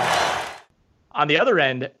 4. On the other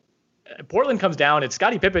end, Portland comes down, and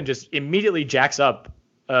Scottie Pippen just immediately jacks up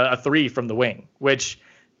a 3 from the wing, which,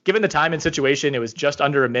 given the time and situation, it was just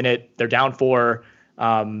under a minute. They're down 4.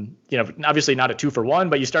 Obviously not a 2-for-1,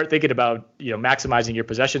 but you start thinking about, maximizing your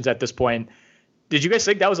possessions at this point. Did you guys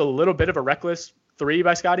think that was a little bit of a reckless 3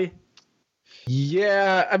 by Scottie?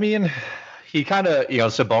 Yeah, I mean, he kind of,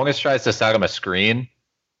 Sabonis tries to set him a screen.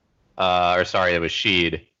 It was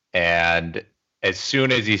Sheed. And as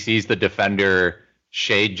soon as he sees the defender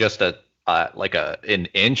shade just an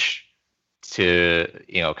inch to,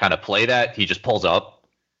 kind of play that, he just pulls up.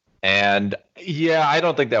 And yeah, I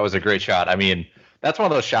don't think that was a great shot. I mean, that's one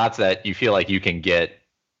of those shots that you feel like you can get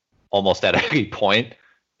almost at any point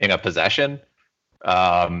in a possession.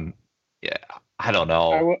 Yeah, I don't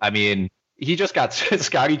know. I mean,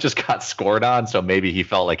 Scottie just got scored on, so maybe he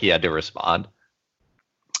felt like he had to respond.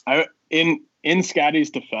 In Scottie's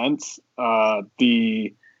defense,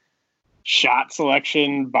 the shot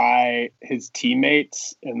selection by his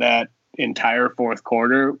teammates in that entire fourth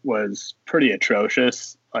quarter was pretty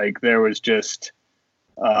atrocious. Like, there was just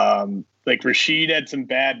Rasheed had some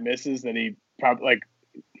bad misses that he probably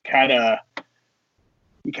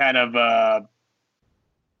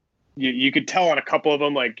you could tell on a couple of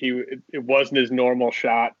them, it wasn't his normal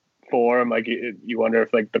shot for him. You wonder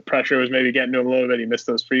if the pressure was maybe getting to him a little bit. He missed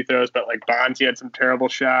those free throws, but Bonzi had some terrible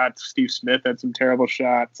shots. Steve Smith had some terrible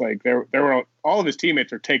shots. There were all of his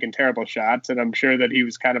teammates were taking terrible shots, and I'm sure that he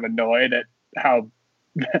was kind of annoyed at how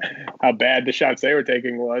bad the shots they were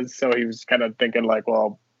taking was. So he was kind of thinking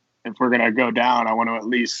well, if we're gonna go down, I want to at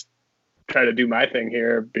least try to do my thing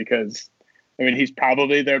here, because he's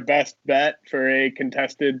probably their best bet for a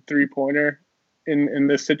contested 3-pointer in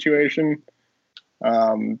this situation.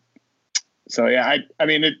 So yeah,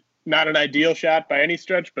 it's not an ideal shot by any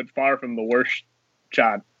stretch, but far from the worst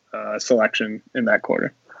shot selection in that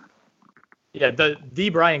quarter. Yeah, the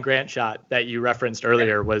Brian Grant shot that you referenced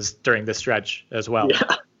earlier was during this stretch as well.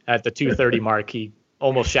 Yeah. At the 2:30 mark, he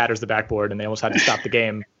almost shatters the backboard, and they almost had to stop the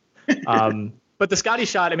game. But the Scottie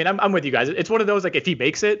shot, I'm with you guys. It's one of those, if he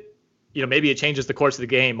makes it, maybe it changes the course of the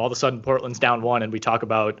game. All of a sudden, Portland's down 1, and we talk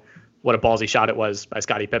about what a ballsy shot it was by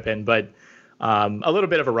Scottie Pippen. But a little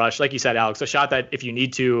bit of a rush, like you said, Alex, a shot that if you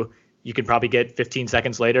need to, you can probably get 15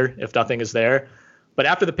 seconds later if nothing is there. But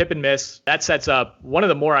after the Pippen miss, that sets up one of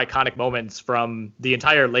the more iconic moments from the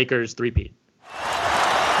entire Lakers three-peat.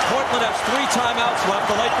 Portland has 3 timeouts left.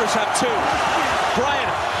 The Lakers have 2.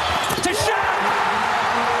 Bryant to Shaq.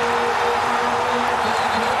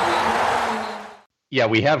 Yeah,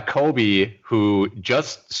 we have Kobe, who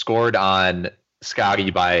just scored on Scottie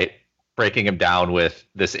by breaking him down with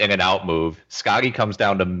this in and out move. Scottie comes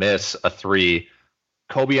down to miss a 3.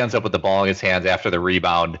 Kobe ends up with the ball in his hands after the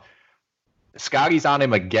rebound. Scottie's on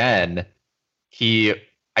him again. He,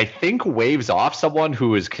 I think, waves off someone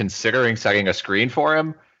who is considering setting a screen for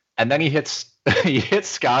him, and then he hits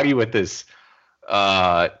Scottie with this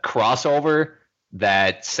crossover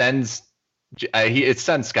that sends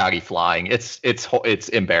Scottie flying. It's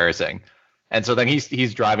embarrassing. And so then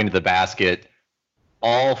he's driving to the basket.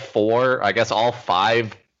 All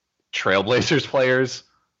 5 Trailblazers players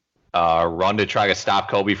run to try to stop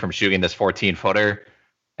Kobe from shooting this 14-footer.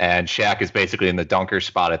 And Shaq is basically in the dunker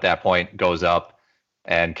spot at that point, goes up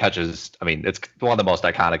and catches. I mean, it's one of the most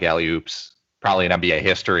iconic alley-oops probably in NBA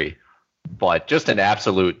history, but just an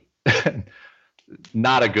absolute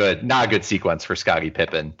not a good sequence for Scottie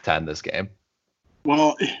Pippen to end this game.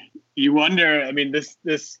 Well, you wonder, I mean,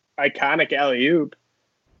 this iconic alley-oop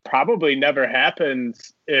probably never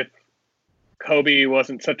happens if Kobe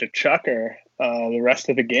wasn't such a chucker the rest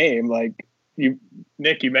of the game. Like,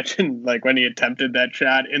 Nick, you mentioned like when he attempted that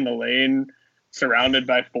shot in the lane, surrounded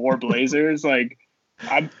by 4 Blazers. Like,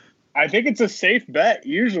 I think it's a safe bet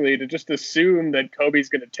usually to just assume that Kobe's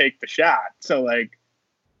going to take the shot. So like,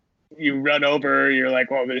 you run over, you're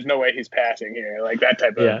like, well, there's no way he's passing here. Like that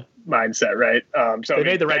type of mindset, right? So they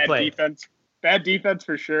made the right play. Bad defense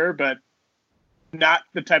for sure, but not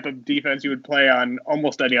the type of defense you would play on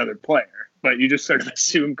almost any other player. But you just sort of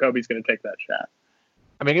assume Kobe's going to take that shot.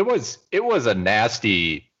 I mean, it was a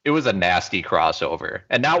nasty crossover,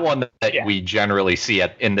 and not one that we generally see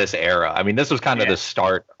in this era. I mean, this was kind of the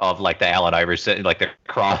start of like the Allen Iverson, like the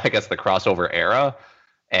crossover era,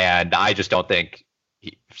 and I just don't think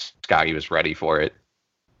Scottie was ready for it.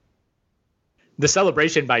 The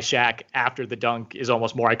celebration by Shaq after the dunk is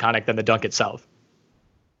almost more iconic than the dunk itself.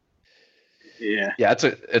 Yeah,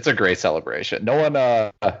 it's a great celebration. No one.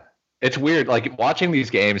 It's weird, like watching these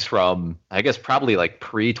games from, I guess, probably like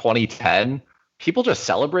pre-2010, people just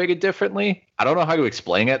celebrated differently. I don't know how to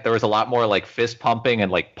explain it. There was a lot more like fist pumping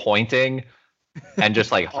and like pointing and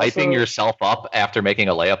just like hyping yourself up after making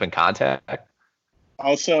a layup in contact.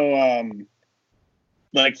 Also,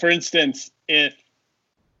 like for instance, if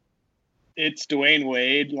it's Dwayne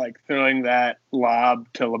Wade like throwing that lob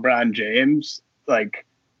to LeBron James, like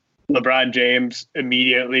LeBron James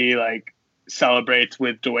immediately like celebrates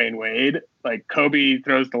with Dwayne Wade. Like Kobe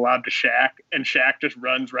throws the lob to Shaq, and Shaq just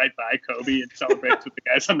runs right by Kobe and celebrates with the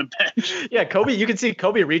guys on the bench. Yeah, Kobe. You can see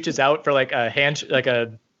Kobe reaches out for like a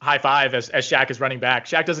a high five as Shaq is running back.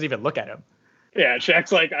 Shaq doesn't even look at him. Yeah,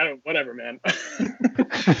 Shaq's like, whatever, man.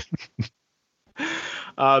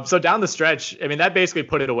 So down the stretch, I mean, that basically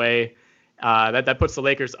put it away. That puts the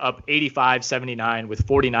Lakers up 85-79 with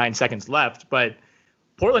 49 seconds left, but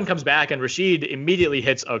Portland comes back, and Rasheed immediately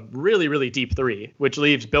hits a really, really deep 3, which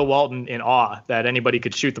leaves Bill Walton in awe that anybody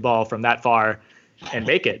could shoot the ball from that far and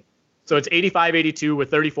make it. So it's 85-82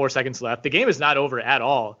 with 34 seconds left. The game is not over at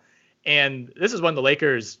all. And this is when the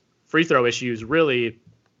Lakers' free throw issues really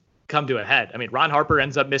come to a head. I mean, Ron Harper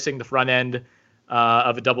ends up missing the front end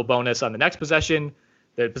of a double bonus on the next possession.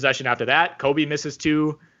 The possession after that, Kobe misses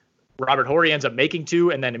 2. Robert Horry ends up making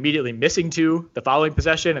 2 and then immediately missing 2 the following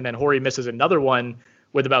possession. And then Horry misses another one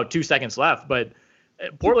with about 2 seconds left. But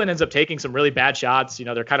Portland ends up taking some really bad shots. You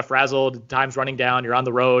know, they're kind of frazzled, time's running down, you're on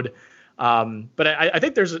the road. But I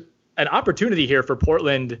think there's an opportunity here for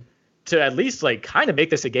Portland to at least like kind of make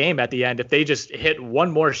this a game at the end if they just hit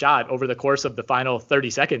one more shot over the course of the final 30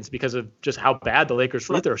 seconds because of just how bad the Lakers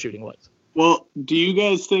free throw shooting was. Well, do you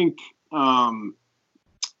guys think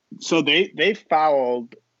so they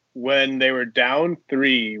fouled when they were down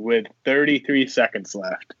 3 with 33 seconds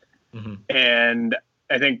left. Mm-hmm. And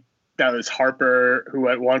I think that was Harper who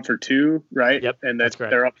went 1 for 2, right? Yep, and that's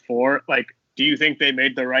correct. They're up 4. Like, do you think they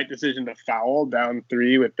made the right decision to foul down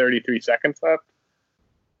 3 with 33 seconds left?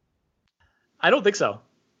 I don't think so.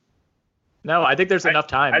 No, I think there's enough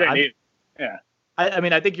time. I didn't need. Yeah. I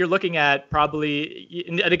mean, I think you're looking at probably,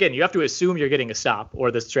 and again, you have to assume you're getting a stop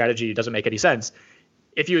or the strategy doesn't make any sense.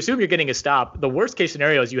 If you assume you're getting a stop, the worst case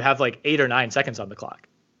scenario is you have like 8 or 9 seconds on the clock.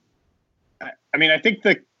 I mean, I think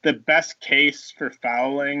the best case for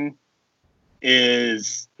fouling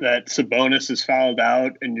is that Sabonis is fouled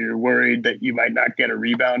out and you're worried that you might not get a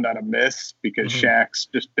rebound on a miss because Shaq's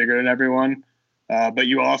just bigger than everyone. but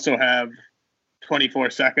you also have 24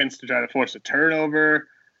 seconds to try to force a turnover.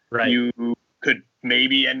 Right. You could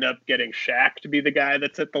maybe end up getting Shaq to be the guy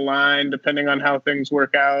that's at the line, depending on how things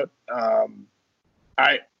work out.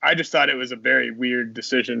 I just thought it was a very weird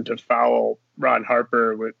decision to foul Ron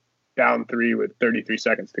Harper with down 3 with 33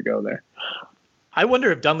 seconds to go there. I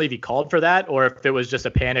wonder if Dunleavy called for that or if it was just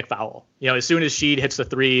a panic foul. As soon as Sheed hits the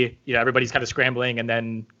 3, everybody's kind of scrambling, and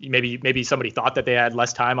then maybe somebody thought that they had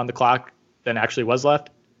less time on the clock than actually was left.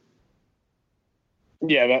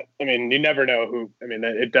 Yeah, you never know who.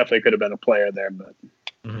 It definitely could have been a player there, but.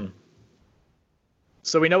 Mm-hmm.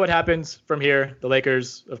 So we know what happens from here. The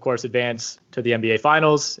Lakers, of course, advance to the NBA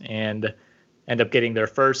Finals and end up getting their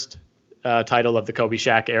first title of the Kobe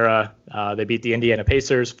Shaq era. They beat the Indiana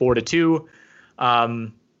Pacers 4-2.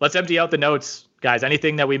 Let's empty out the notes, guys.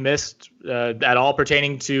 Anything that we missed at all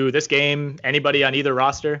pertaining to this game? Anybody on either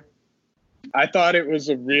roster? I thought it was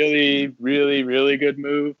a really, really, really good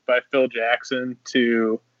move by Phil Jackson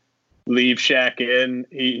to leave Shaq in.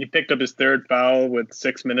 He picked up his third foul with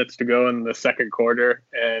 6 minutes to go in the second quarter,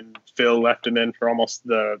 and Phil left him in for almost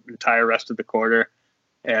the entire rest of the quarter.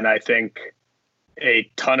 And I think a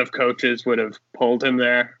ton of coaches would have pulled him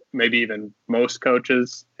there, maybe even most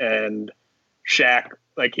coaches. And Shaq,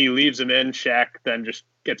 he leaves him in. Shaq then just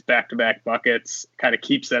gets back-to-back buckets, kind of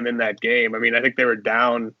keeps them in that game. I think they were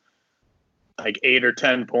down 8 or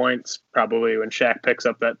 10 points probably when Shaq picks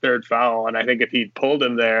up that third foul. And I think if he'd pulled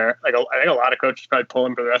him there, I think a lot of coaches probably pull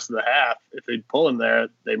him for the rest of the half. If they'd pull him there,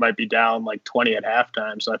 they might be down 20 at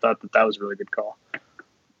halftime. So I thought that was a really good call.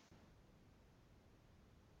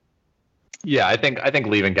 Yeah, I think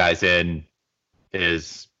leaving guys in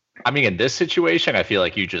is, in this situation, I feel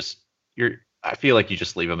like you just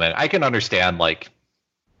leave them in. I can understand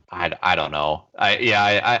I don't know.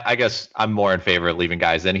 I guess I'm more in favor of leaving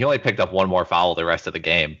guys in. He only picked up one more foul the rest of the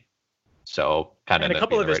game. So kind of. And a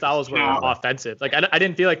couple of his fouls were offensive. I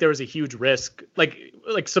didn't feel like there was a huge risk. Like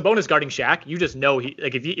Sabonis guarding Shaq, you just know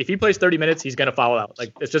if he plays 30 minutes, he's gonna foul out.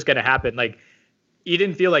 It's just gonna happen. You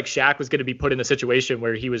didn't feel like Shaq was gonna be put in a situation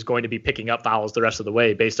where he was going to be picking up fouls the rest of the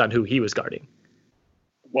way based on who he was guarding.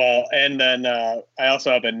 Well, and then I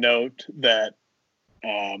also have a note that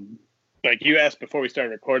you asked before we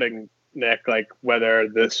started recording, Nick, whether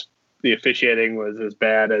the officiating was as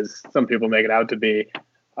bad as some people make it out to be.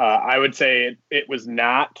 I would say it was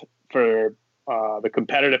not for the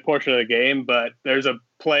competitive portion of the game, but there's a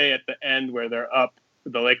play at the end where the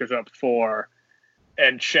Lakers are up 4,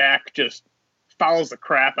 and Shaq just fouls the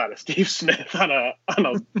crap out of Steve Smith on a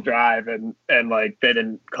drive, and they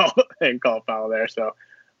didn't call a foul there. So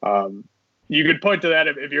you could point to that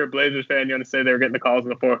if you're a Blazers fan. You want to say they were getting the calls in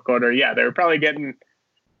the fourth quarter. Yeah, they were probably getting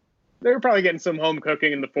some home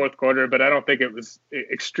cooking in the fourth quarter, but I don't think it was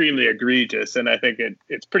extremely egregious. And I think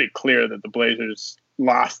it's pretty clear that the Blazers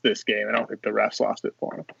lost this game. I don't think the refs lost it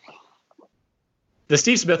for them. The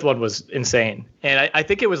Steve Smith one was insane. And I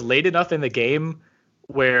think it was late enough in the game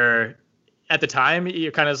where at the time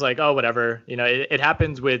you're kind of oh, whatever, it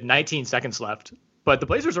happens with 19 seconds left, but the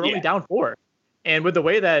Blazers are only down 4. And with the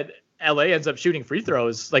way that LA ends up shooting free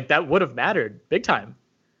throws, that would have mattered big time.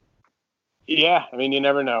 Yeah, you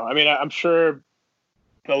never know. I'm sure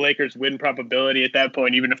the Lakers' win probability at that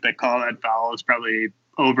point, even if they call that foul, is probably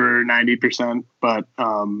over 90%. But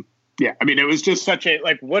yeah, it was just such a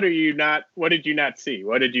what did you not see?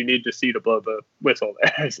 What did you need to see to blow the whistle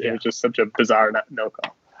there? It was just such a bizarre no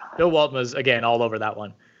call. Bill Walton was again all over that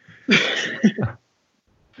one.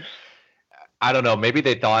 I don't know. Maybe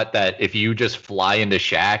they thought that if you just fly into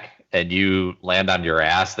Shaq and you land on your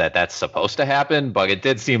ass, that's supposed to happen. But it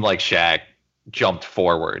did seem like Shaq jumped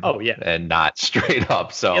forward. Oh yeah, and not straight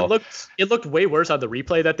up. So it looked way worse on the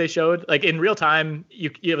replay that they showed. In real time,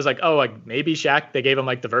 it was maybe Shaq, they gave him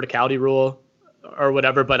the verticality rule or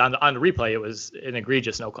whatever. But on the replay, it was an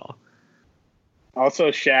egregious no call.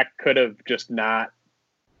 Also, Shaq could have just not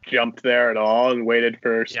jumped there at all and waited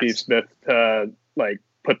for Steve Smith to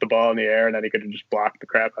put the ball in the air, and then he could have just blocked the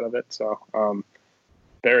crap out of it. So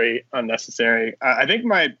very unnecessary. I think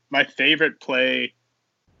my favorite play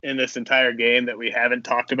in this entire game that we haven't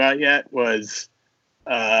talked about yet was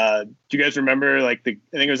do you guys remember I think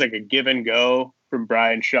it was a give and go from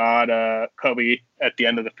Brian Shaw to Kobe at the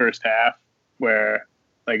end of the first half, where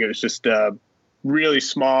it was just a really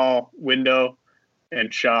small window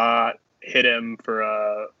and Shaw hit him for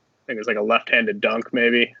I think it was a left-handed dunk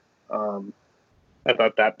maybe. I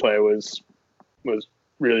thought that play was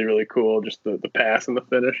really, really cool. Just the pass and the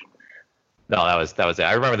finish. No, that was it.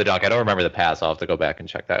 I remember the dunk. I don't remember the pass. I'll have to go back and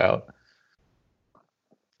check that out.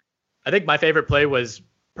 I think my favorite play was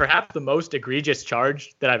perhaps the most egregious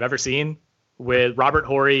charge that I've ever seen, with Robert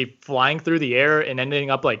Horry flying through the air and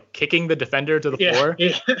ending up like kicking the defender to the floor.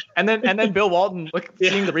 Yeah. And then Bill Walton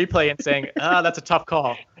seeing the replay and saying, that's a tough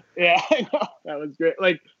call. Yeah, I know. That was great.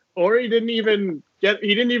 Like Horry didn't even get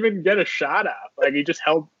a shot off. Like he just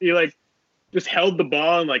held the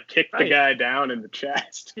ball and like kicked the guy down in the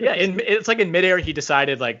chest. Yeah, it's like in midair he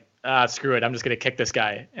decided like, screw it, I'm just gonna kick this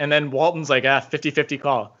guy. And then Walton's like, 50-50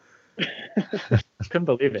 call. Couldn't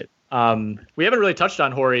believe it. We haven't really touched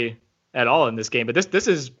on Horry at all in this game, but this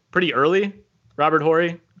is pretty early. Robert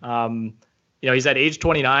Horry, he's at age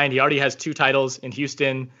 29. He already has 2 titles in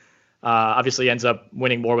Houston. Obviously ends up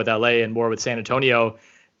winning more with LA and more with San Antonio.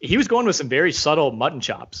 He was going with some very subtle mutton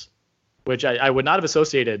chops, which I would not have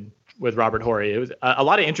associated with Robert Horry. It was a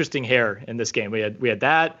lot of interesting hair in this game. We had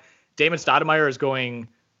that. Damon Stoudemire is going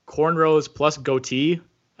cornrows plus goatee,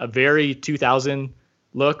 a very 2000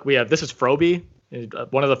 look. This is Froby,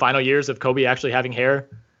 one of the final years of Kobe actually having hair.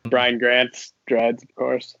 Brian Grant's dreads, of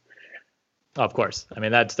course. Oh, of course. I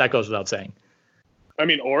mean, that goes without saying. I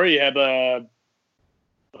mean, Horry had I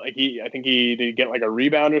think he did get like a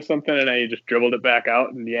rebound or something, and then he just dribbled it back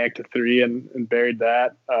out and yanked a 3 and buried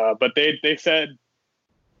that. But they said,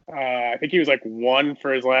 I think he was like 1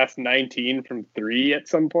 for his last 19 from 3 at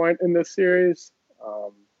some point in this series,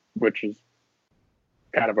 which is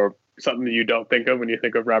kind of something that you don't think of when you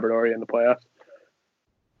think of Robert Horry in the playoffs.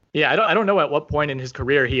 Yeah, I don't know at what point in his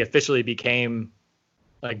career he officially became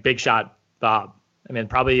like Big Shot Bob. I mean,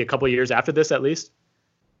 probably a couple of years after this, at least.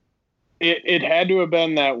 It had to have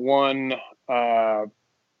been that one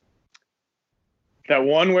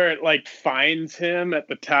where it like finds him at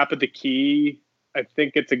the top of the key. I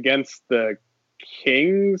think it's against the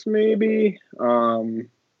Kings, maybe. I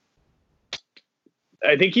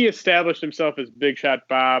think he established himself as Big Shot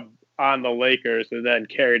Bob on the Lakers and then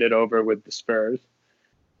carried it over with the Spurs.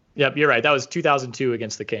 Yep, you're right. That was 2002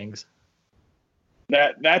 against the Kings.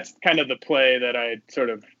 That's kind of the play that I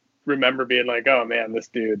sort of remember being like, oh man, this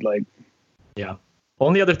dude, like. Yeah.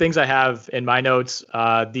 Only other things I have in my notes,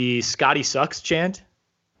 the Scotty sucks chant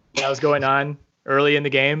that was going on early in the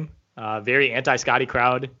game. Very anti-Scotty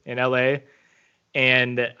crowd in LA.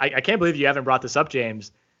 And I can't believe you haven't brought this up,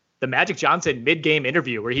 James. The Magic Johnson mid-game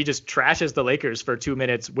interview where he just trashes the Lakers for 2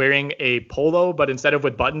 minutes wearing a polo, but instead of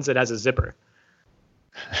with buttons, it has a zipper.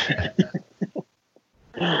 Has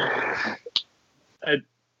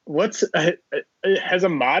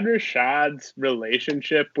Ahmad Rashad's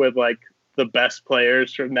relationship with like the best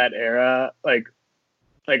players from that era,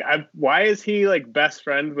 why is he like best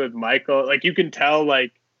friends with Michael? Like you can tell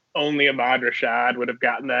like only Ahmad Rashad would have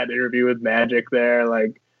gotten that interview with Magic there.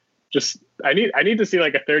 Like just I need to see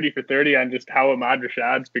like a 30 for 30 on just how Ahmad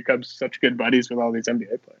Rashad's become such good buddies with all these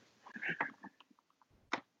NBA players.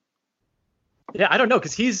 Yeah, I don't know,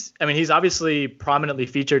 because he's obviously prominently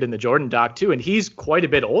featured in the Jordan doc too, and he's quite a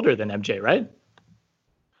bit older than MJ, right?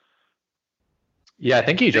 Yeah, I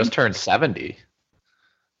think he just turned 70,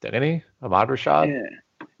 didn't he? Ahmad Rashad.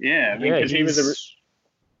 Yeah. I mean, because he was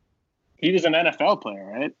an NFL player,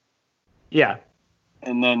 right? Yeah.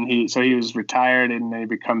 And then he was retired, and then he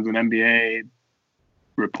becomes an NBA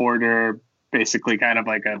reporter, basically kind of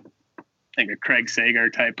like a Craig Sager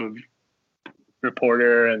type of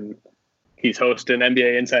reporter, and he's hosting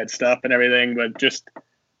NBA Inside Stuff and everything, but just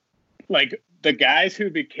like the guys who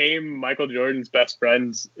became Michael Jordan's best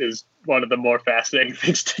friends is one of the more fascinating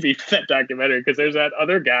things to me for that documentary, because there's that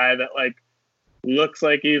other guy that like looks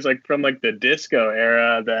like he's like from like the disco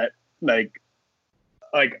era that like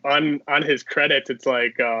on his credits it's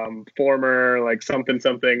like former like something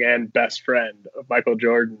and best friend of Michael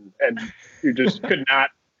Jordan, and you just could not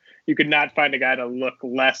find a guy to look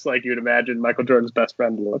less like you'd imagine Michael Jordan's best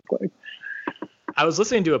friend to look like. I was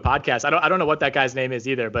listening to a podcast. I don't know what that guy's name is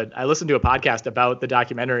either, but I listened to a podcast about the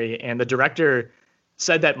documentary, and the director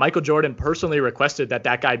said that Michael Jordan personally requested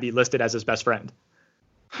that guy be listed as his best friend.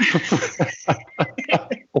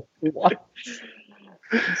 What?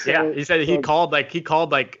 Yeah, he said he called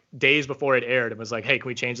days before it aired and was like, "Hey, can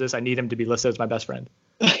we change this? I need him to be listed as my best friend."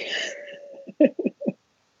 That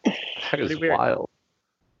is wild.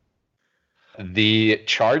 The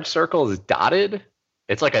charge circle is dotted.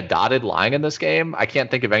 It's like a dotted line in this game. I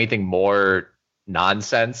can't think of anything more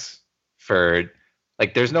nonsense for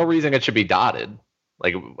like, there's no reason it should be dotted.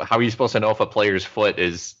 Like, how are you supposed to know if a player's foot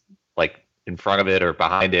is like in front of it or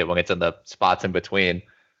behind it when it's in the spots in between?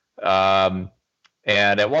 And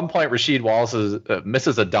at one point, Rasheed Wallace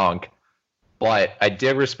misses a dunk, but I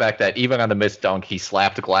did respect that even on the missed dunk, he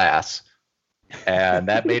slapped glass. And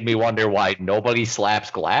that made me wonder why nobody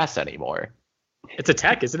slaps glass anymore. It's a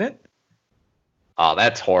tech, isn't it? Oh,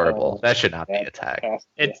 that's horrible. That should not be a tech.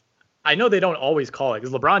 I know they don't always call it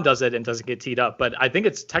because LeBron does it and doesn't get teed up, but I think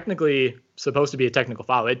it's technically supposed to be a technical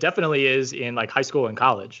foul. It definitely is in like high school and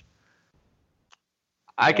college.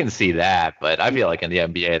 I can see that, but I feel like in the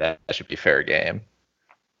NBA that should be fair game.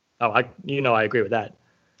 Oh, I agree with that.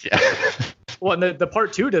 Yeah. Well, and the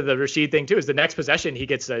part two to the Rasheed thing too is the next possession he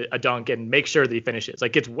gets a dunk and makes sure that he finishes.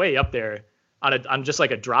 Like gets way up there on just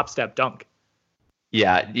like a drop step dunk.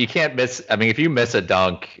 Yeah, you can't miss. I mean, if you miss a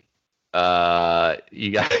dunk,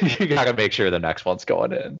 you got to make sure the next one's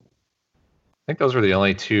going in. I think those were the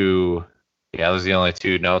only two. Yeah, those are the only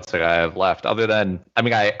two notes that I have left. Other than, I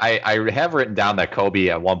mean, I have written down that Kobe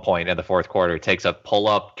at one point in the fourth quarter takes a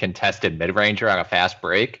pull-up contested mid-ranger on a fast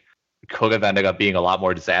break. Could have ended up being a lot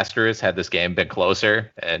more disastrous had this game been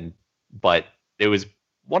closer. But it was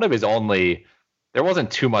one of his only. There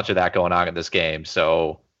wasn't too much of that going on in this game,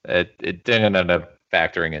 so it didn't end up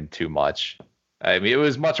factoring in too much. I mean, it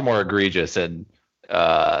was much more egregious in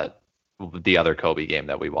the other Kobe game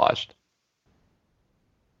that we watched.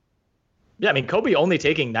 Yeah, I mean, Kobe only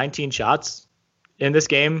taking 19 shots in this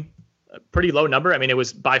game, a pretty low number. I mean, it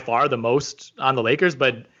was by far the most on the Lakers,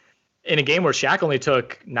 but in a game where Shaq only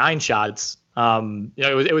took 9 shots,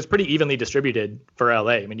 it was pretty evenly distributed for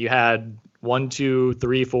LA. I mean, you had 1, 2,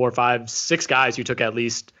 3, 4, 5, 6 guys who took at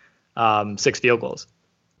least 6 field goals.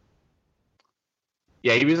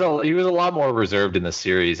 Yeah, he was a lot more reserved in the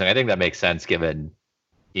series, and I think that makes sense given,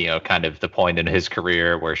 kind of the point in his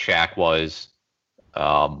career where Shaq was,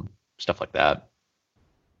 stuff like that.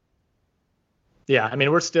 Yeah, I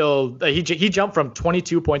mean, we're still he jumped from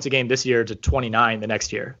 22 points a game this year to 29 the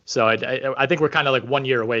next year. So I think we're kind of like 1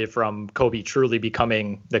 year away from Kobe truly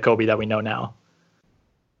becoming the Kobe that we know now.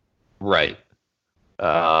 Right.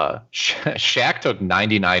 Shaq took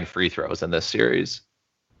 99 free throws in this series,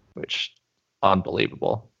 which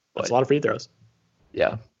unbelievable. That's a lot of free throws.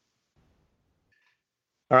 Yeah.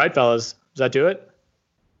 All right, fellas. Does that do it?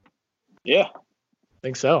 Yeah. I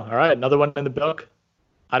think so. All right, another one in the book.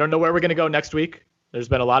 I don't know where we're going to go next week. There's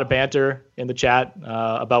been a lot of banter in the chat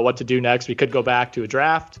about what to do next. We could go back to a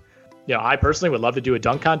draft. I personally would love to do a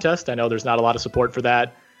dunk contest. I know there's not a lot of support for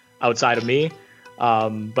that outside of me.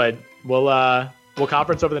 But we'll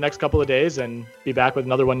conference over the next couple of days and be back with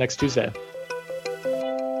another one next Tuesday.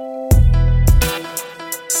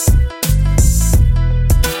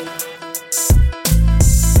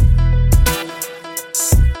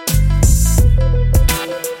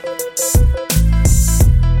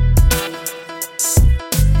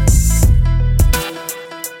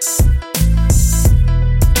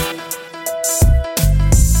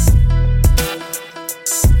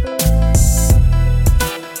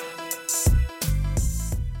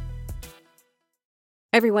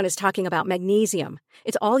 Everyone is talking about magnesium.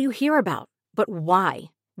 It's all you hear about. But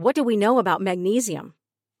why? What do we know about magnesium?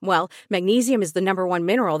 Well, magnesium is the #1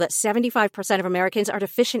 mineral that 75% of Americans are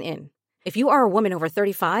deficient in. If you are a woman over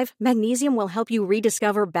 35, magnesium will help you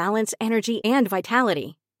rediscover balance, energy, and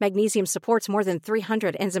vitality. Magnesium supports more than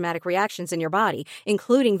 300 enzymatic reactions in your body,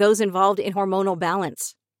 including those involved in hormonal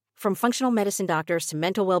balance. From functional medicine doctors to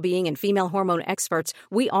mental well-being and female hormone experts,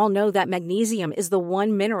 we all know that magnesium is the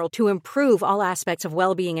one mineral to improve all aspects of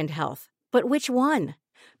well-being and health. But which one?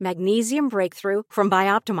 Magnesium Breakthrough from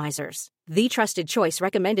Bioptimizers, the trusted choice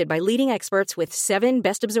recommended by leading experts with 7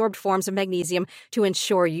 best-absorbed forms of magnesium to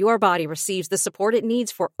ensure your body receives the support it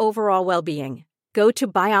needs for overall well-being. Go to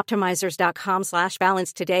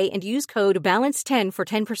bioptimizers.com/balance today and use code BALANCE10 for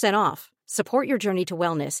 10% off. Support your journey to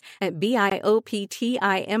wellness at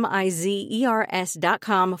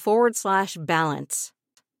bioptimizers.com/balance.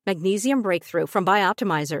 Magnesium Breakthrough from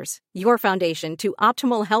Bioptimizers, your foundation to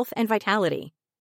optimal health and vitality.